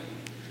 Yep.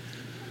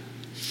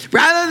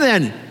 Rather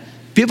than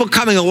people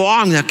coming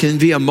along that can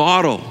be a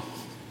model,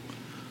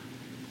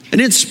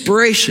 an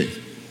inspiration.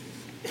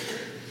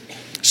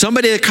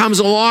 Somebody that comes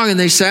along and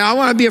they say, I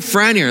want to be a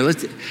friend here.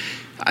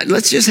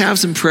 Let's just have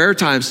some prayer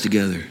times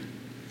together.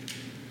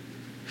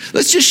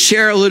 Let's just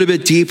share a little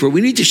bit deeper.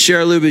 We need to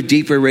share a little bit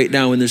deeper right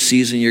now in the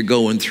season you're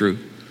going through.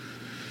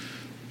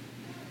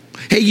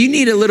 Hey, you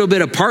need a little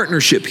bit of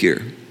partnership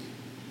here.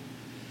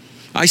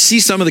 I see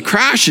some of the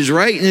crashes,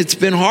 right? And it's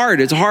been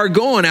hard. It's hard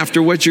going after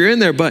what you're in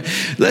there. But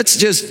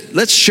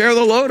let's share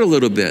the load a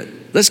little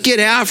bit. Let's get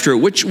after it.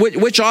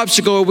 Which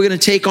obstacle are we going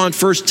to take on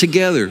first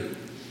together?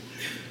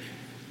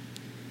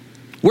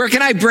 Where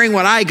can I bring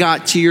what I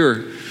got to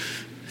your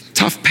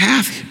tough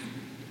path?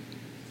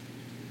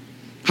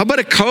 How about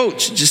a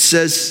coach just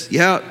says,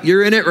 yeah,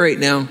 you're in it right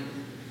now.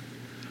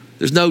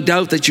 There's no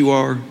doubt that you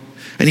are.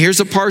 And here's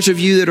the parts of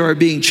you that are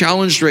being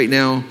challenged right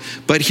now,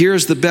 but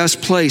here's the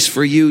best place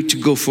for you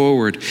to go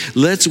forward.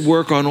 Let's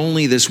work on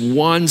only this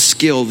one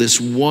skill,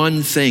 this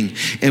one thing,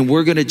 and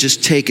we're going to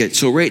just take it.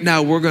 So right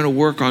now, we're going to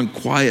work on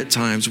quiet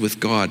times with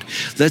God.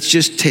 Let's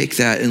just take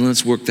that and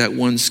let's work that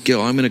one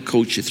skill. I'm going to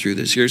coach you through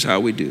this. Here's how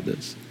we do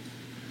this.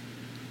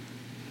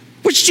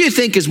 Which do you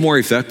think is more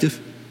effective?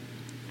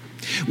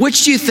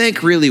 Which do you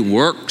think really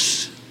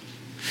works?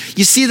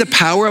 You see the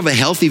power of a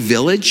healthy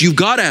village? You've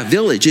got a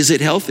village. Is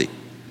it healthy?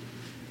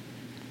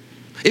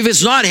 If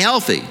it's not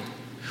healthy,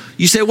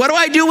 you say, what do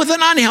I do with an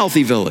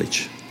unhealthy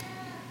village?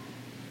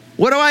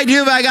 What do I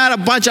do if I got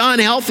a bunch of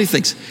unhealthy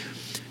things?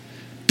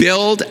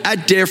 Build a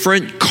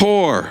different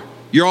core.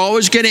 You're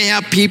always going to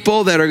have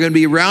people that are going to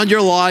be around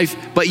your life,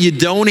 but you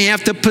don't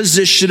have to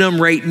position them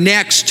right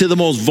next to the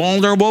most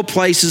vulnerable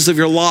places of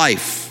your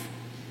life.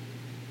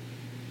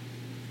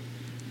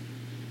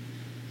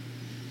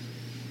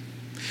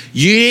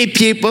 You need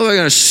people that are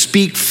going to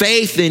speak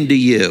faith into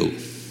you.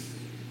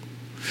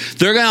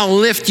 They're going to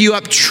lift you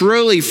up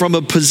truly from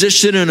a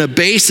position and a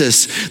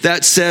basis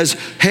that says,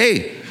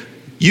 hey,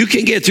 you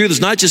can get through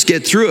this, not just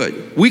get through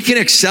it. We can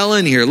excel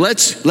in here. Let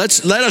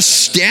us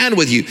stand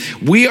with you.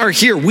 We are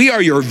here. We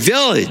are your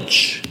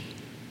village.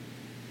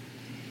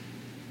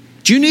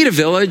 Do you need a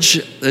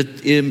village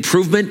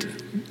improvement?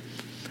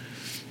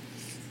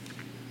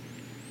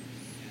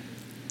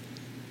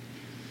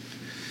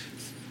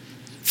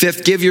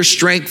 Fifth, give your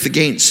strength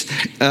against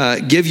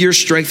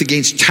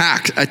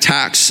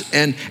attacks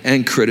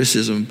and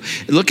criticism.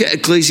 Look at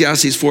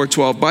Ecclesiastes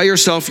 4:12. By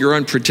yourself, you're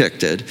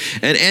unprotected.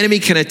 An enemy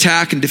can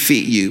attack and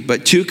defeat you,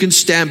 but two can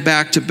stand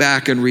back to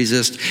back and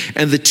resist.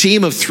 And the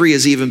team of three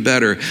is even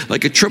better,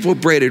 like a triple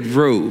braided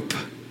rope,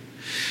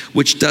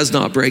 which does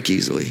not break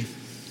easily.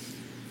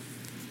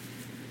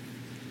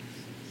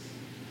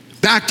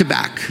 Back to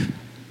back.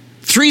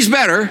 Three's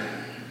better.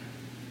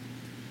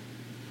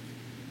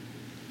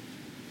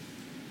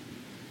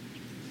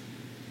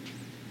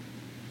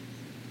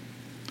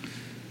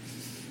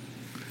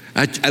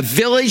 A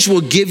village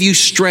will give you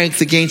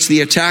strength against the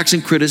attacks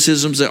and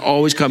criticisms that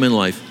always come in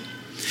life.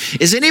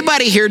 Is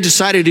anybody here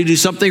decided to do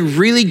something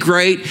really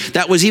great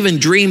that was even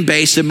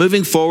dream-based and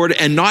moving forward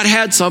and not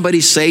had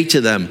somebody say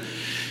to them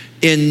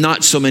in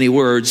not so many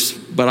words,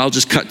 but I'll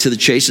just cut to the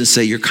chase and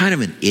say, you're kind of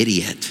an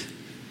idiot.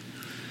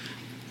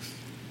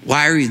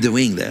 Why are you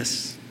doing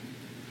this?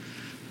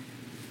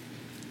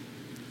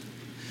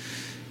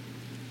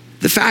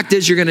 The fact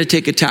is, you're going to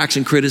take attacks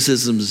and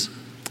criticisms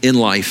in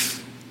life.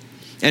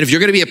 And if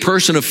you're going to be a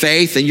person of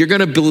faith and you're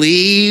going to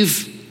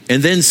believe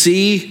and then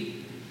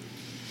see,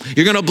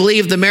 you're going to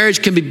believe the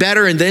marriage can be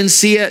better and then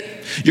see it.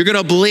 You're going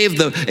to believe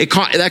the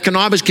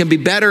economics can be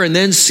better and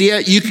then see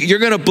it. You're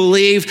going to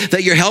believe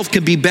that your health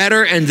can be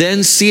better and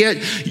then see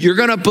it. You're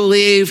going to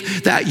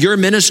believe that your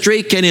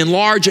ministry can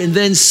enlarge and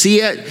then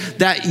see it.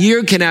 That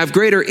you can have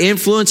greater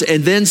influence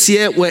and then see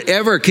it.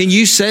 Whatever. Can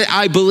you say,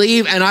 I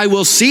believe and I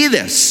will see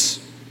this?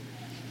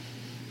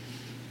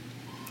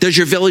 Does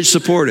your village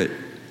support it?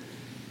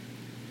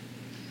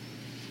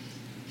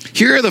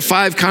 Here are the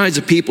 5 kinds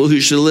of people who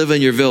should live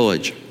in your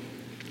village.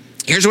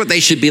 Here's what they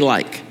should be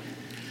like.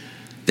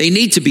 They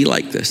need to be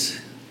like this.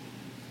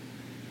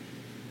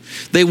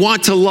 They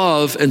want to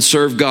love and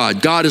serve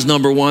God. God is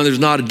number one. There's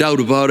not a doubt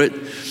about it.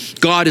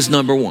 God is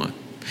number one.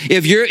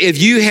 If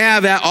you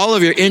have at all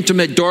of your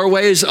intimate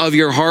doorways of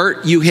your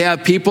heart, you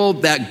have people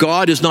that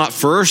God is not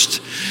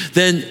first,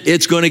 then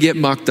it's going to get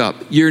mucked up.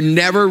 You're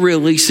never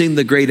releasing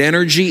the great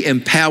energy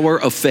and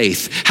power of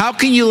faith. How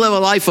can you live a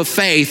life of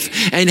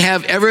faith and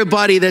have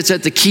everybody that's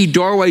at the key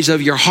doorways of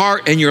your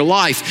heart and your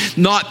life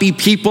not be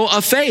people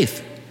of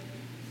faith?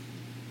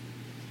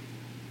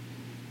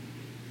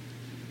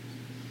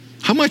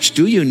 How much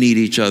do you need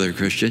each other,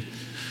 Christian?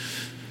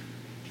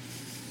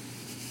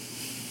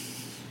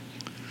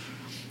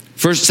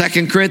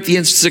 2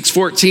 Corinthians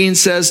 6:14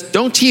 says,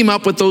 don't team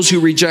up with those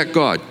who reject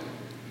God.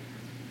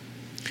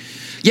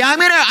 Yeah, I'm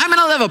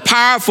gonna live a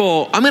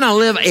powerful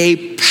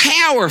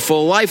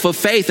life of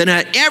faith, and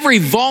at every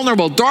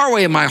vulnerable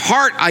doorway in my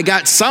heart, I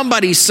got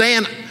somebody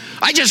saying,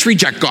 I just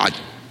reject God.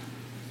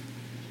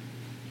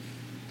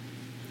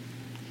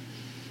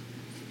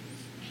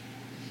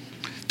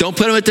 Don't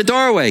put them at the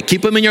doorway.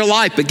 Keep them in your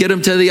life, but get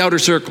them to the outer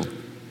circle.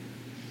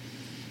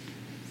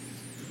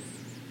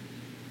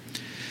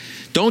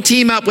 Don't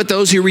team up with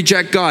those who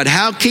reject God.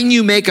 How can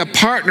you make a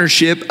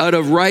partnership out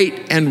of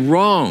right and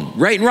wrong?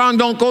 Right and wrong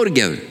don't go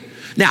together.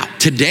 Now,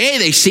 today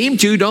they seem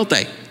to, don't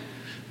they?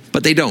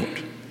 But they don't.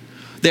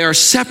 They are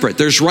separate.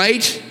 There's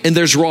right and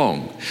there's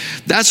wrong.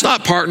 That's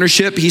not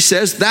partnership, he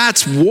says.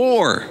 That's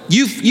war.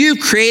 You've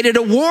created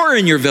a war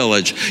in your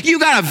village. You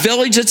got a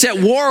village that's at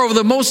war over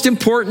the most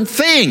important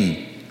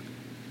thing.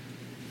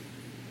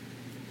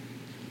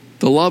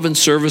 The love and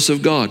service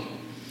of God.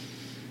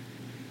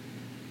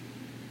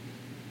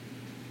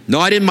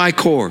 Not in my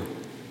core.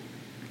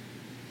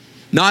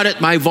 Not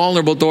at my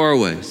vulnerable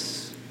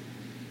doorways.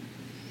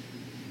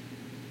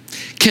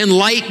 Can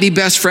light be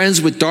best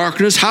friends with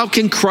darkness? How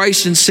can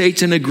Christ and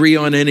Satan agree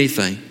on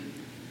anything?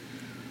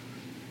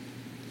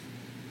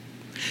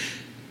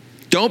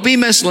 Don't be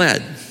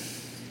misled.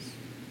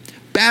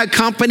 Bad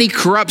company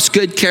corrupts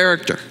good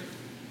character.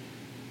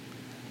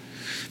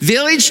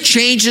 Village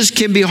changes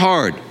can be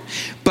hard.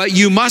 But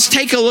you must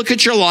take a look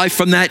at your life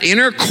from that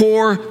inner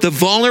core, the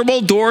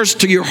vulnerable doors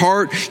to your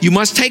heart. You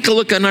must take a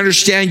look and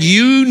understand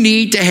you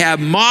need to have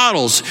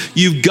models.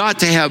 You've got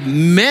to have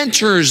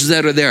mentors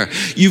that are there.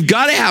 You've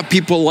got to have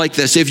people like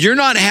this. If you're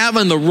not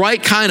having the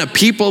right kind of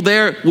people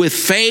there with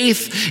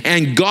faith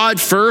and God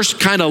first,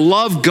 kind of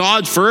love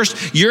God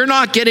first, you're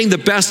not getting the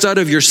best out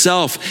of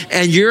yourself.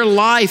 And your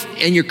life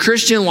and your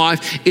Christian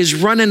life is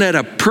running at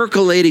a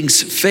percolating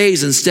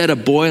phase instead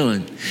of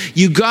boiling.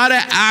 You got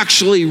to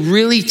actually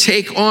really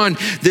take on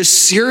this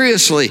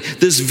seriously,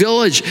 this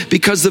village,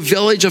 because the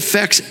village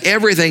affects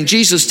everything.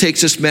 Jesus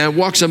takes this man,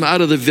 walks him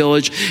out of the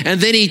village, and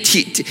then he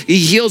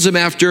heals him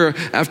after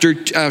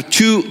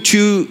two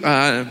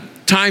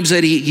times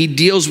that he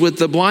deals with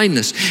the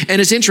blindness.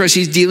 And it's interesting,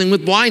 he's dealing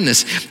with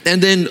blindness.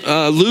 And then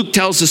Luke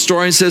tells the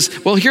story and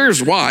says, well,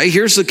 here's why.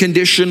 Here's the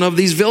condition of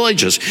these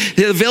villages.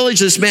 The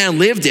village this man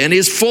lived in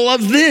is full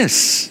of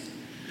this.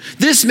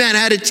 This man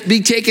had to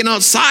be taken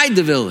outside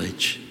the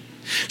village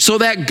so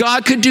that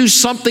God could do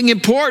something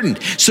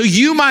important. So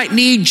you might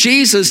need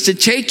Jesus to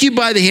take you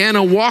by the hand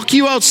and walk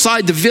you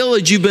outside the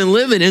village you've been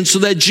living in so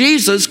that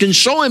Jesus can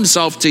show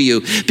himself to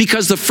you.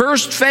 Because the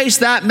first face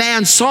that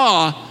man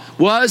saw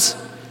was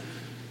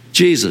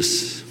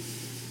Jesus.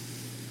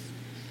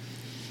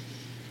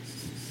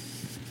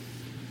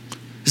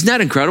 Isn't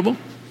that incredible?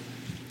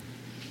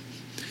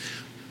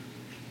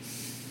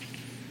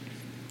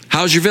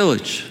 How's your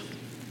village?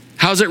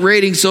 How's it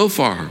rating so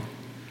far?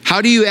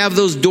 How do you have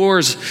those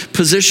doors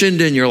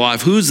positioned in your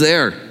life? Who's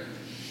there?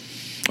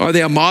 Are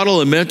they a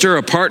model, a mentor,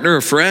 a partner,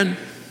 a friend?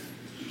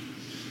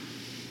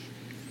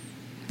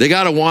 They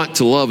got to want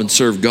to love and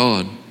serve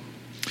God.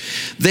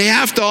 They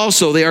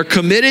are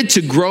committed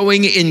to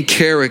growing in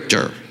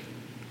character.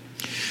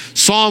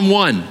 Psalm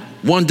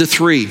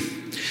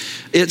 1:1-3.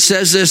 It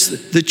says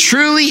this, the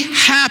truly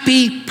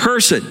happy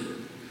person.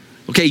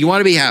 Okay, you want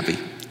to be happy.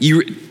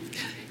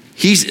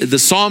 He's the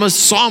psalmist,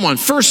 Psalm 1,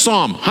 first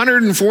Psalm,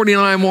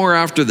 149 more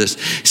after this,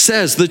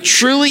 says the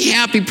truly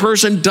happy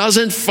person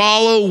doesn't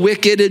follow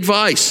wicked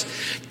advice,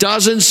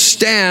 doesn't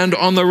stand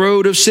on the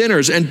road of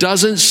sinners, and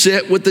doesn't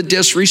sit with the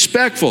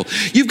disrespectful.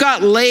 You've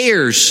got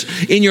layers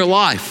in your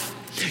life.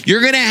 You're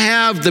going to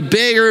have the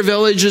bigger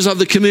villages of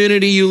the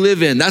community you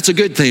live in. That's a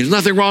good thing. There's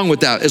nothing wrong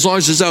with that, as long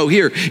as it's out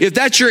here. If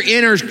that's your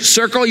inner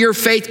circle, your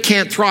faith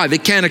can't thrive.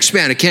 It can't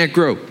expand. It can't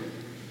grow.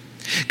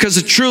 Because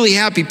a truly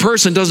happy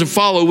person doesn't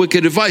follow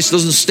wicked advice,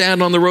 doesn't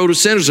stand on the road of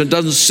sinners, and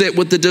doesn't sit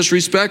with the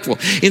disrespectful.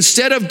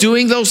 Instead of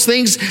doing those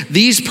things,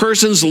 these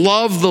persons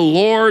love the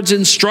Lord's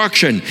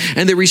instruction,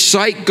 and they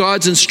recite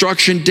God's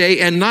instruction day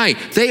and night.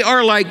 They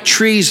are like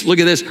trees, look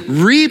at this,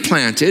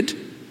 replanted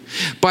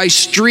by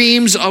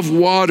streams of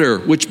water,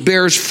 which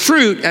bears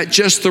fruit at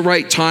just the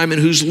right time and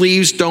whose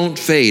leaves don't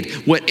fade.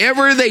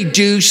 Whatever they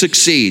do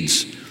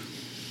succeeds.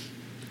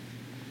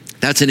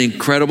 That's an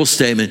incredible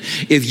statement.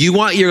 If you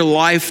want your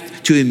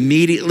life to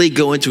immediately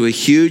go into a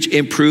huge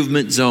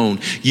improvement zone,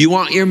 you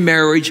want your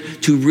marriage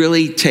to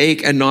really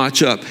take a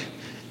notch up,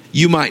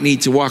 you might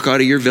need to walk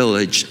out of your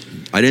village.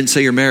 I didn't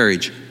say your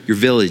marriage, your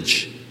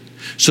village.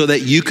 So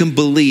that you can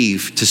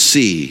believe to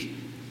see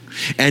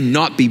and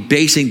not be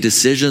basing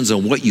decisions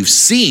on what you've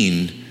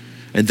seen.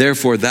 And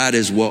therefore,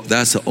 that's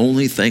the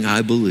only thing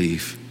I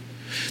believe.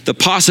 The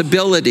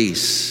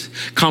possibilities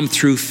come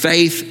through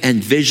faith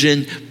and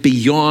vision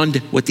beyond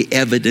what the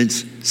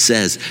evidence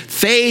says.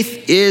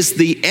 Faith is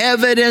the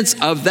evidence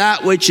of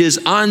that which is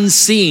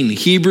unseen.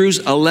 Hebrews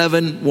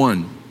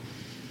 11:1.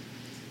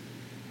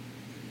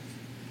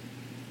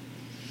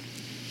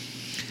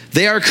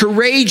 They are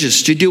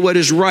courageous to do what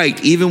is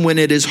right, even when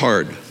it is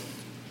hard.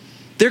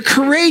 They're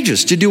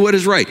courageous to do what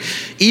is right,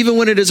 even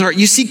when it is hard.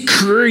 You see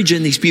courage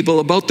in these people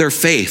about their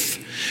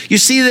faith. You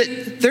see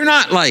that they're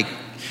not like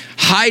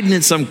hiding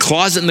in some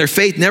closet, and their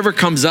faith never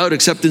comes out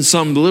except in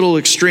some little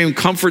extreme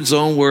comfort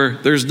zone where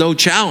there's no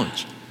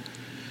challenge.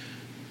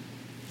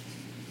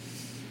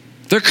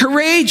 They're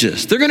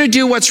courageous. They're going to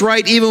do what's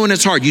right even when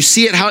it's hard. You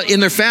see it in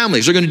their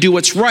families. They're going to do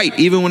what's right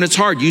even when it's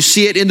hard. You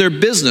see it in their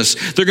business.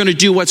 They're going to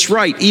do what's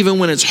right even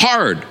when it's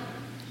hard.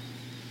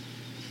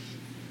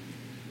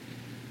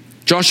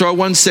 Joshua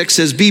 1:6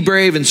 says, "Be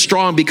brave and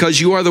strong, because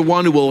you are the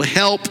one who will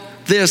help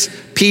this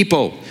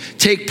people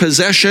take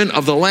possession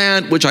of the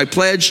land which I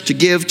pledged to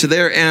give to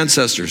their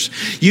ancestors."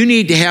 You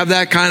need to have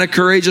that kind of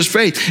courageous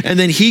faith. And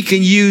then he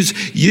can use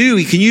you.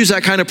 He can use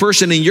that kind of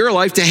person in your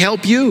life to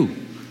help you.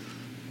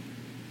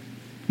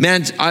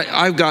 Man,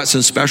 I've got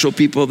some special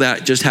people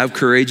that just have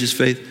courageous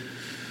faith.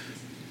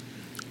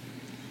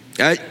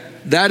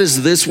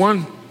 This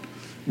one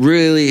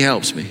really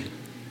helps me.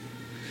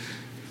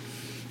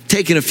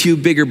 Taking a few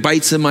bigger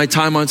bites in my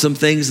time on some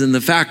things, and the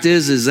fact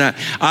is that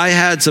I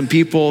had some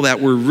people that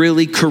were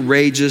really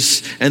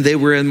courageous, and they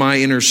were in my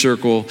inner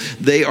circle.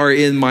 They are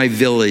in my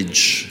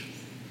village.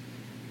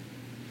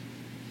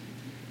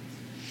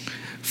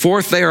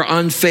 Fourth, they are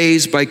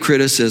unfazed by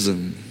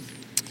criticism.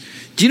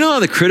 Do you know how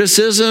the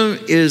criticism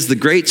is the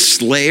great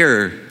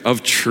slayer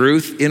of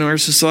truth in our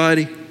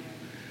society?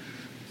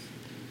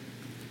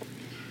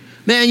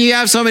 Man, you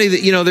have somebody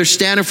that, they're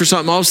standing for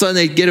something. All of a sudden,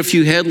 they get a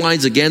few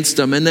headlines against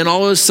them. And then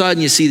all of a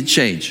sudden, you see the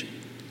change.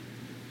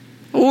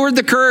 Well, where'd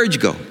the courage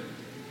go?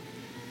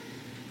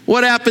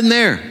 What happened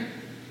there?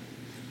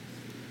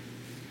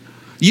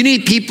 You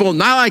need people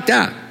not like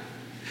that.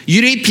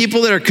 You need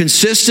people that are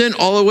consistent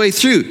all the way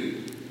through.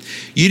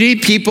 You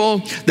need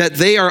people that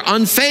they are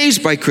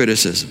unfazed by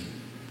criticism.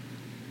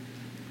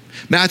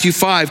 Matthew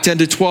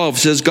 5:10-12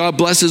 says, "God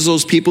blesses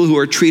those people who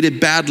are treated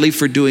badly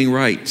for doing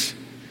right.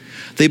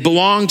 They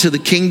belong to the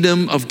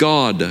kingdom of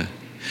God.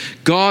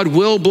 God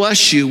will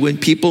bless you when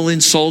people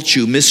insult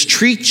you,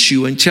 mistreat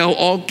you, and tell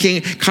all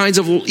kinds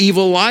of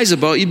evil lies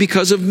about you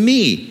because of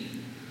me.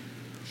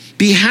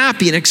 Be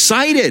happy and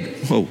excited."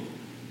 Whoa.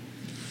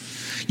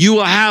 "You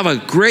will have a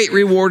great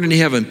reward in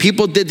heaven."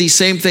 People did these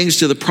same things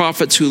to the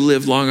prophets who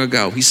lived long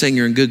ago. He's saying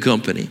you're in good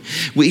company.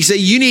 He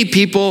said you need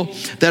people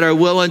that are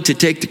willing to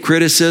take the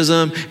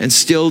criticism and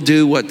still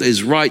do what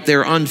is right.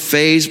 They're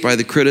unfazed by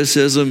the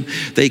criticism.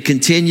 They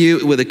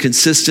continue with a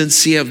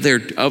consistency of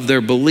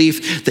their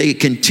belief. They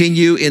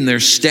continue in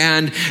their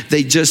stand.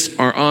 They just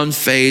are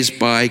unfazed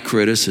by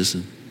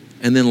criticism.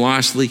 And then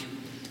lastly,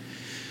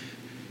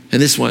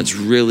 and this one's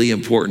really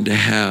important to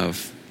have,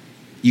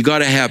 you got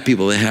to have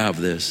people that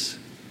have this.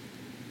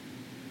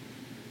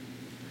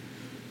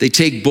 They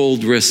take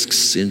bold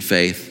risks in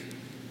faith.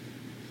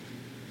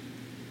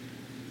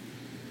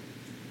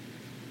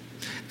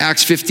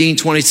 Acts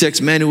 15:26,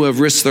 men who have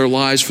risked their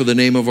lives for the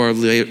name of our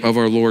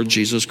Lord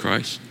Jesus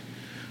Christ.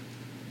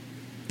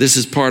 This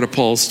is part of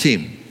Paul's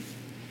team.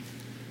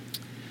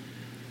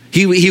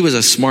 He was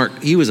a smart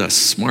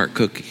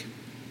cookie.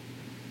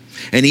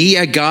 And he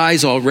had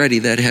guys already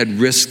that had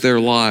risked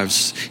their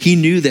lives. He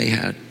knew they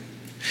had.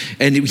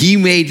 And he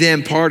made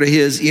them part of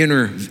his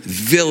inner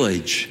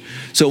village.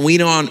 So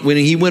when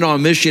he went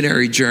on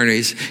missionary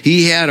journeys,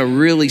 he had a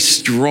really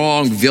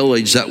strong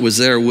village that was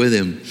there with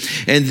him.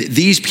 And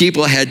these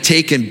people had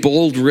taken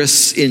bold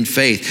risks in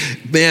faith.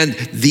 Man,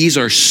 these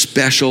are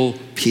special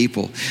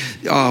people.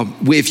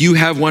 If you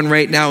have one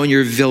right now in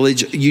your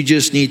village, you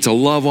just need to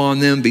love on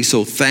them, be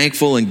so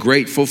thankful and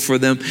grateful for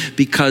them,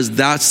 because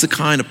that's the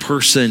kind of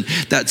person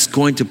that's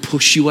going to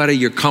push you out of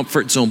your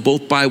comfort zone,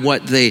 both by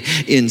what they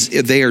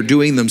are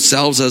doing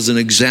themselves as an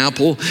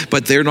example,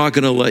 but they're not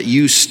going to let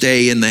you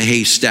stay in the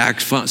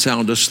haystack,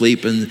 sound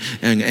asleep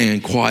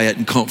and quiet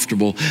and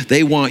comfortable.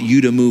 They want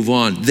you to move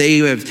on.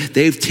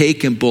 They've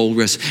taken bold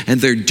risks, and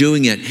they're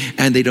doing it,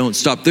 and they don't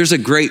stop. There's a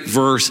great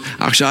verse.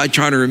 Actually, I'm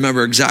trying to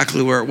remember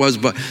exactly where it was,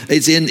 but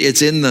it's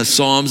in the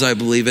Psalms, I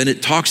believe, and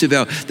it talks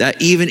about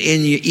that even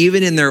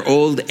in their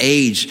old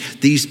age,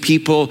 these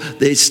people,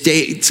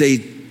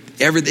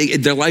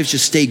 everything, their lives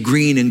just stay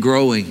green and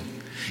growing,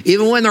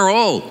 even when they're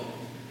old.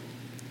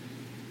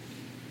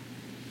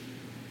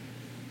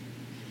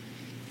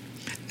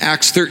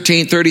 Acts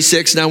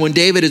 13:36. Now, when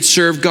David had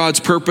served God's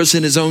purpose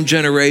in his own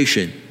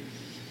generation,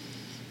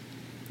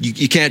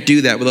 You can't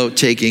do that without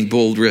taking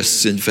bold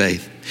risks in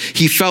faith.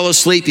 He fell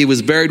asleep. He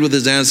was buried with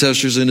his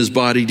ancestors and his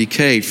body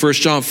decayed. 1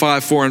 John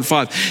 5, 4 and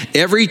 5.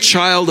 Every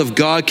child of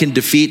God can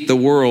defeat the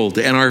world,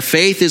 and our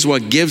faith is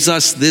what gives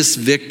us this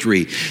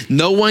victory.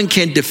 No one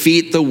can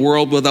defeat the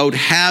world without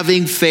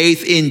having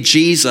faith in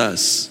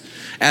Jesus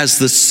as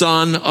the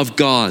Son of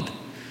God.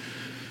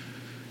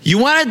 You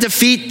want to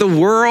defeat the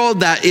world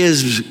that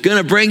is going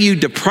to bring you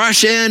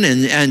depression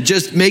and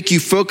just make you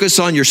focus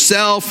on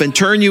yourself and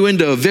turn you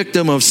into a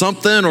victim of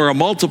something or a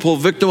multiple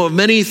victim of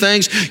many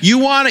things. You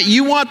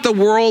want the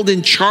world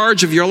in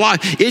charge of your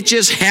life. It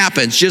just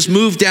happens. Just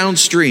move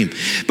downstream.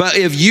 But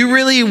if you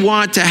really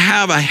want to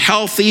have a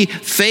healthy,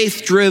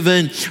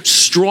 faith-driven,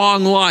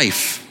 strong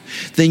life,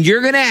 then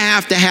you're going to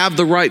have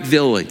the right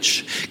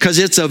village, because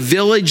it's a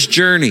village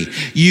journey.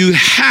 You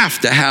have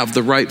to have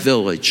the right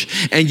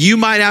village. And you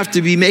might have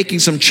to be making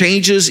some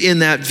changes in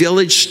that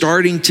village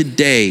starting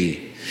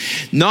today.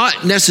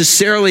 Not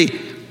necessarily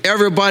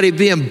everybody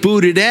being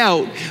booted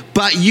out,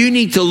 but you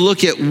need to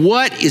look at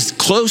what is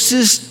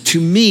closest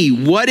to me.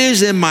 What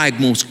is in my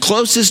most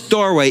closest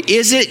doorway?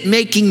 Is it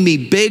making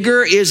me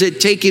bigger? Is it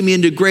taking me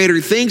into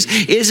greater things?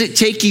 Is it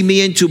taking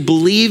me into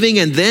believing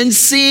and then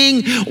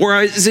seeing?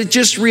 Or is it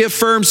just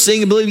reaffirm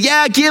seeing and believing?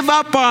 Yeah, give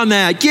up on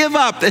that. Give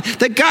up.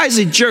 The guy's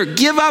a jerk.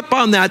 Give up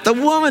on that. The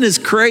woman is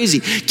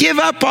crazy. Give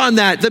up on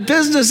that. The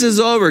business is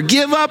over.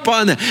 Give up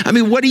on that. I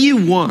mean, what do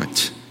you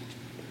want?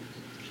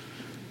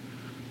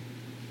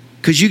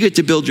 Because you get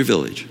to build your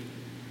village.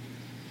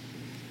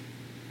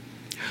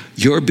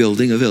 You're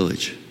building a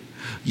village.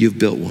 You've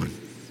built one.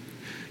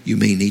 You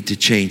may need to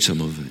change some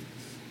of it.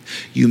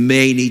 You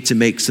may need to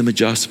make some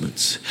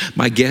adjustments.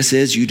 My guess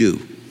is you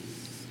do.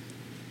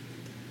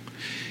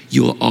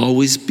 You will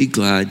always be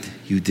glad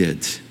you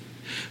did.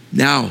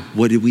 Now,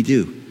 what did we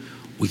do?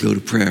 We go to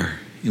prayer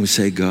and we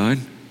say, God,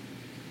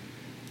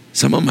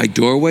 some of my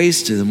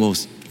doorways to the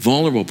most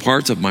vulnerable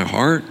parts of my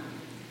heart,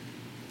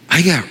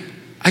 I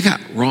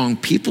got wrong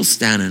people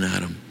standing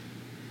at them.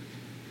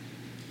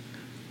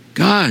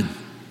 God,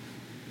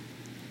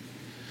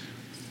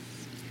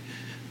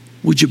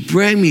 would you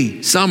bring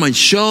me someone,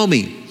 show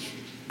me,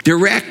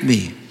 direct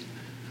me?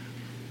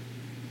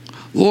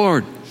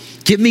 Lord,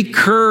 give me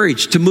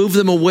courage to move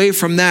them away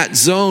from that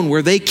zone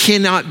where they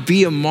cannot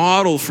be a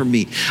model for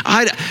me.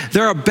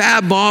 They're a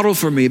bad model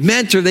for me.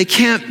 Mentor, they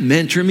can't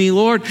mentor me,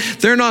 Lord.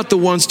 They're not the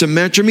ones to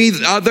mentor me.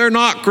 They're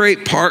not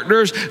great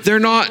partners. They're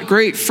not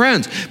great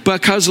friends.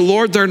 Because,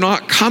 Lord, they're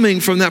not coming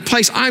from that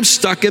place. I'm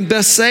stuck in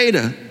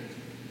Bethsaida.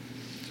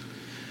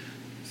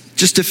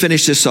 Just to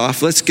finish this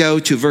off, let's go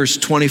to verse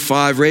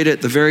 25, right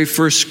at the very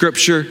first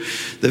scripture.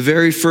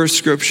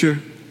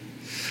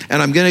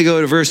 And I'm going to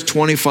go to verse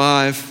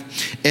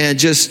 25 and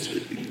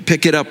just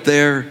pick it up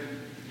there.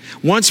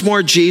 Once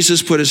more,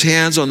 Jesus put his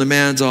hands on the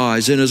man's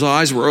eyes, and his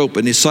eyes were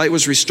open. His sight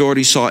was restored.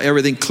 He saw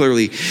everything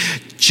clearly.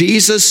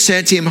 Jesus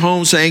sent him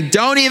home saying,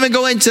 don't even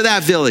go into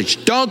that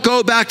village. Don't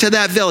go back to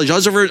that village.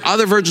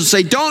 Other versions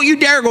say, don't you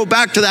dare go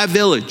back to that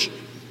village.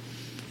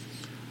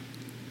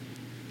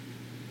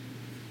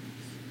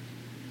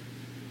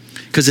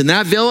 Because in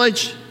that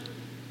village,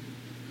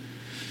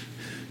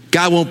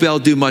 God won't be able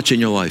to do much in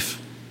your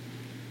life.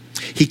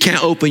 He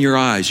can't open your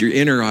eyes, your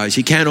inner eyes.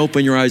 He can't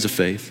open your eyes of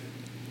faith.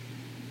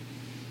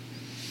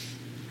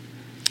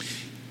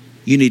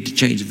 You need to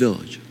change the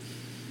village.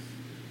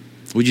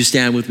 Would you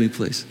stand with me,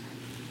 please?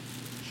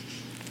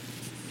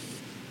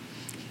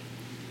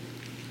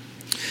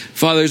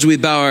 Father, as we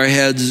bow our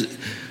heads,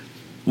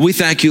 we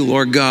thank you,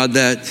 Lord God,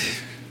 that,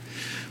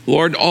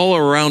 Lord, all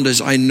around us,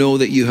 I know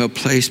that you have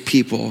placed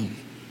people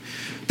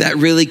that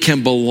really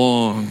can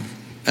belong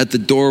at the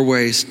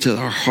doorways to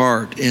our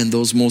heart and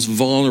those most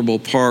vulnerable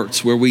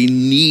parts where we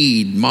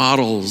need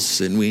models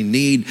and we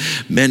need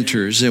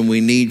mentors and we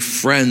need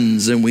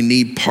friends and we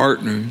need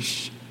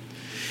partners.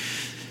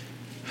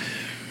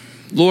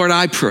 Lord,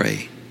 I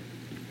pray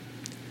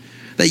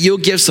that you'll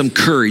give some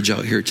courage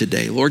out here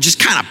today. Lord, just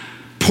kind of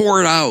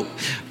pour it out.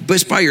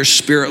 Just by your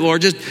Spirit,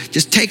 Lord,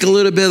 just take a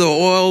little bit of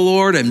oil,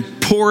 Lord,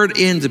 and pour it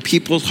into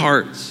people's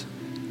hearts.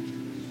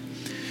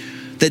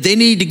 That they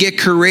need to get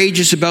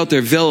courageous about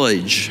their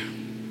village.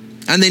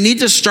 And they need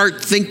to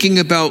start thinking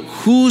about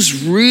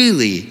who's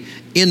really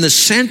in the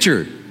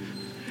center.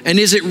 And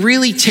is it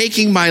really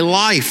taking my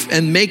life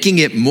and making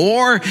it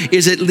more?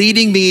 Is it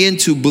leading me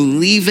into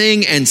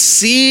believing and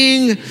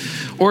seeing?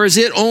 Or is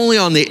it only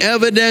on the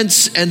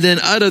evidence, and then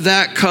out of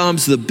that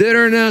comes the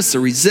bitterness,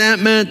 the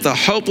resentment, the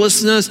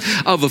hopelessness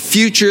of a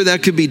future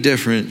that could be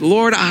different?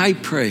 Lord, I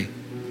pray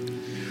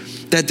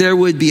that there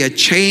would be a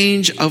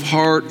change of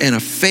heart and a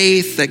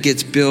faith that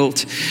gets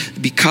built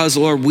because,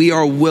 Lord, we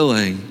are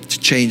willing to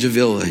change a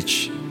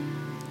village.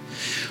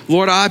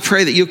 Lord, I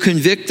pray that you'll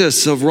convict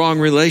us of wrong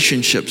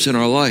relationships in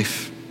our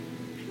life.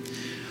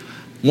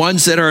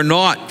 Ones that are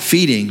not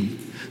feeding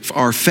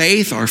our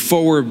faith, our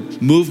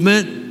forward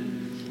movement.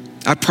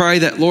 I pray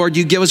that, Lord,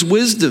 you give us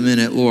wisdom in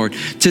it, Lord,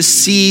 to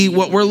see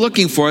what we're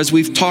looking for as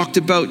we've talked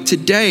about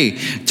today,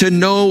 to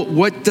know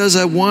what does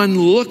a one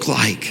look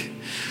like.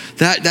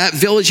 That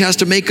village has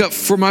to make up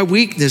for my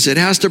weakness. It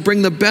has to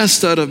bring the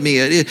best out of me.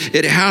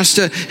 It has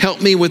to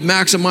help me with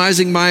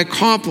maximizing my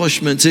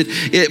accomplishments.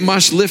 It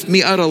must lift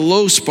me out of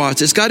low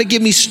spots. It's got to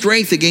give me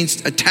strength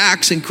against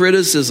attacks and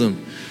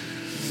criticism.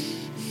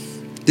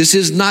 This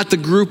is not the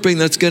grouping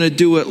that's going to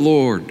do it,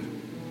 Lord.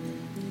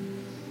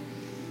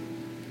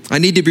 I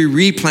need to be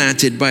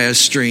replanted by a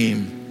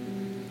stream.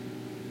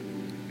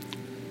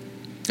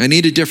 I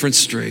need a different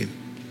stream.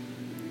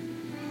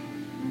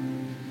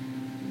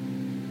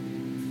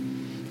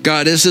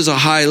 God, this is a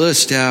high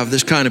list to have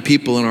this kind of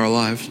people in our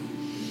lives.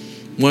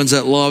 Ones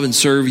that love and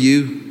serve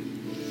you,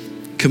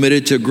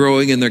 committed to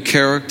growing in their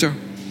character.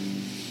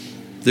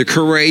 They're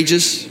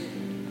courageous.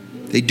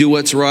 They do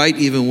what's right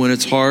even when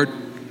it's hard.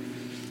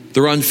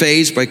 They're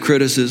unfazed by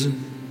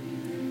criticism.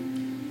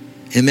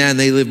 And man,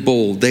 they live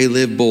bold. They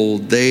live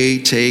bold. They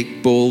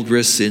take bold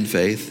risks in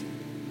faith.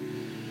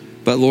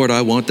 But Lord,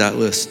 I want that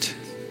list.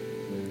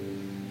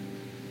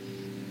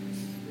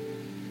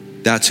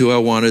 That's who I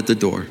want at the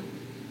door.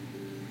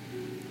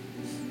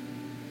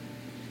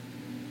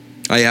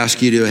 I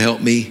ask you to help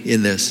me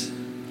in this.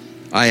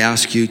 I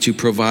ask you to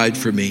provide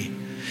for me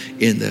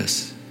in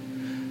this.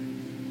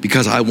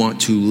 Because I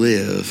want to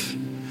live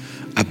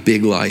a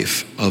big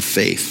life of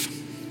faith.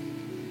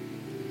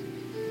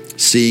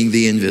 Seeing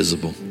the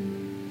invisible.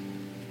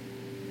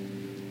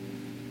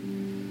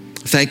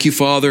 Thank you,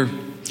 Father.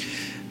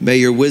 May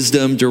your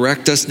wisdom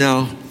direct us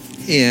now.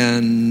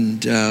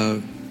 And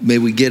may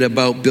we get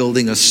about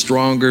building a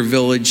stronger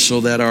village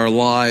so that our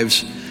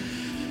lives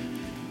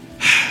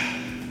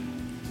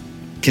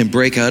can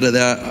break out of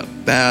that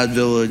bad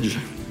village,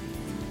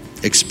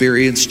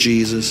 experience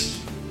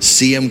Jesus,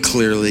 see him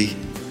clearly,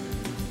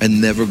 and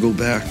never go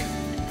back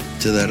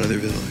to that other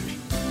village.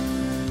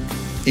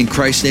 In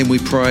Christ's name we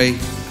pray,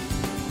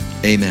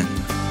 amen.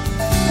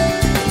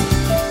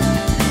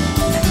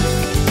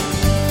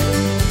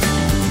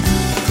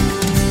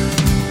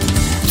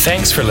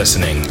 Thanks for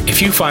listening.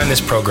 If you find this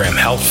program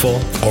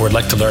helpful or would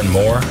like to learn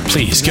more,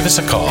 please give us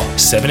a call,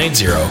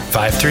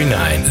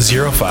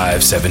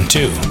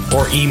 780-539-0572,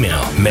 or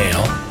email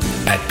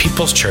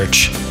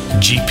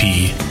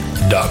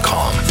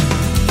mail@peopleschurchgp.com.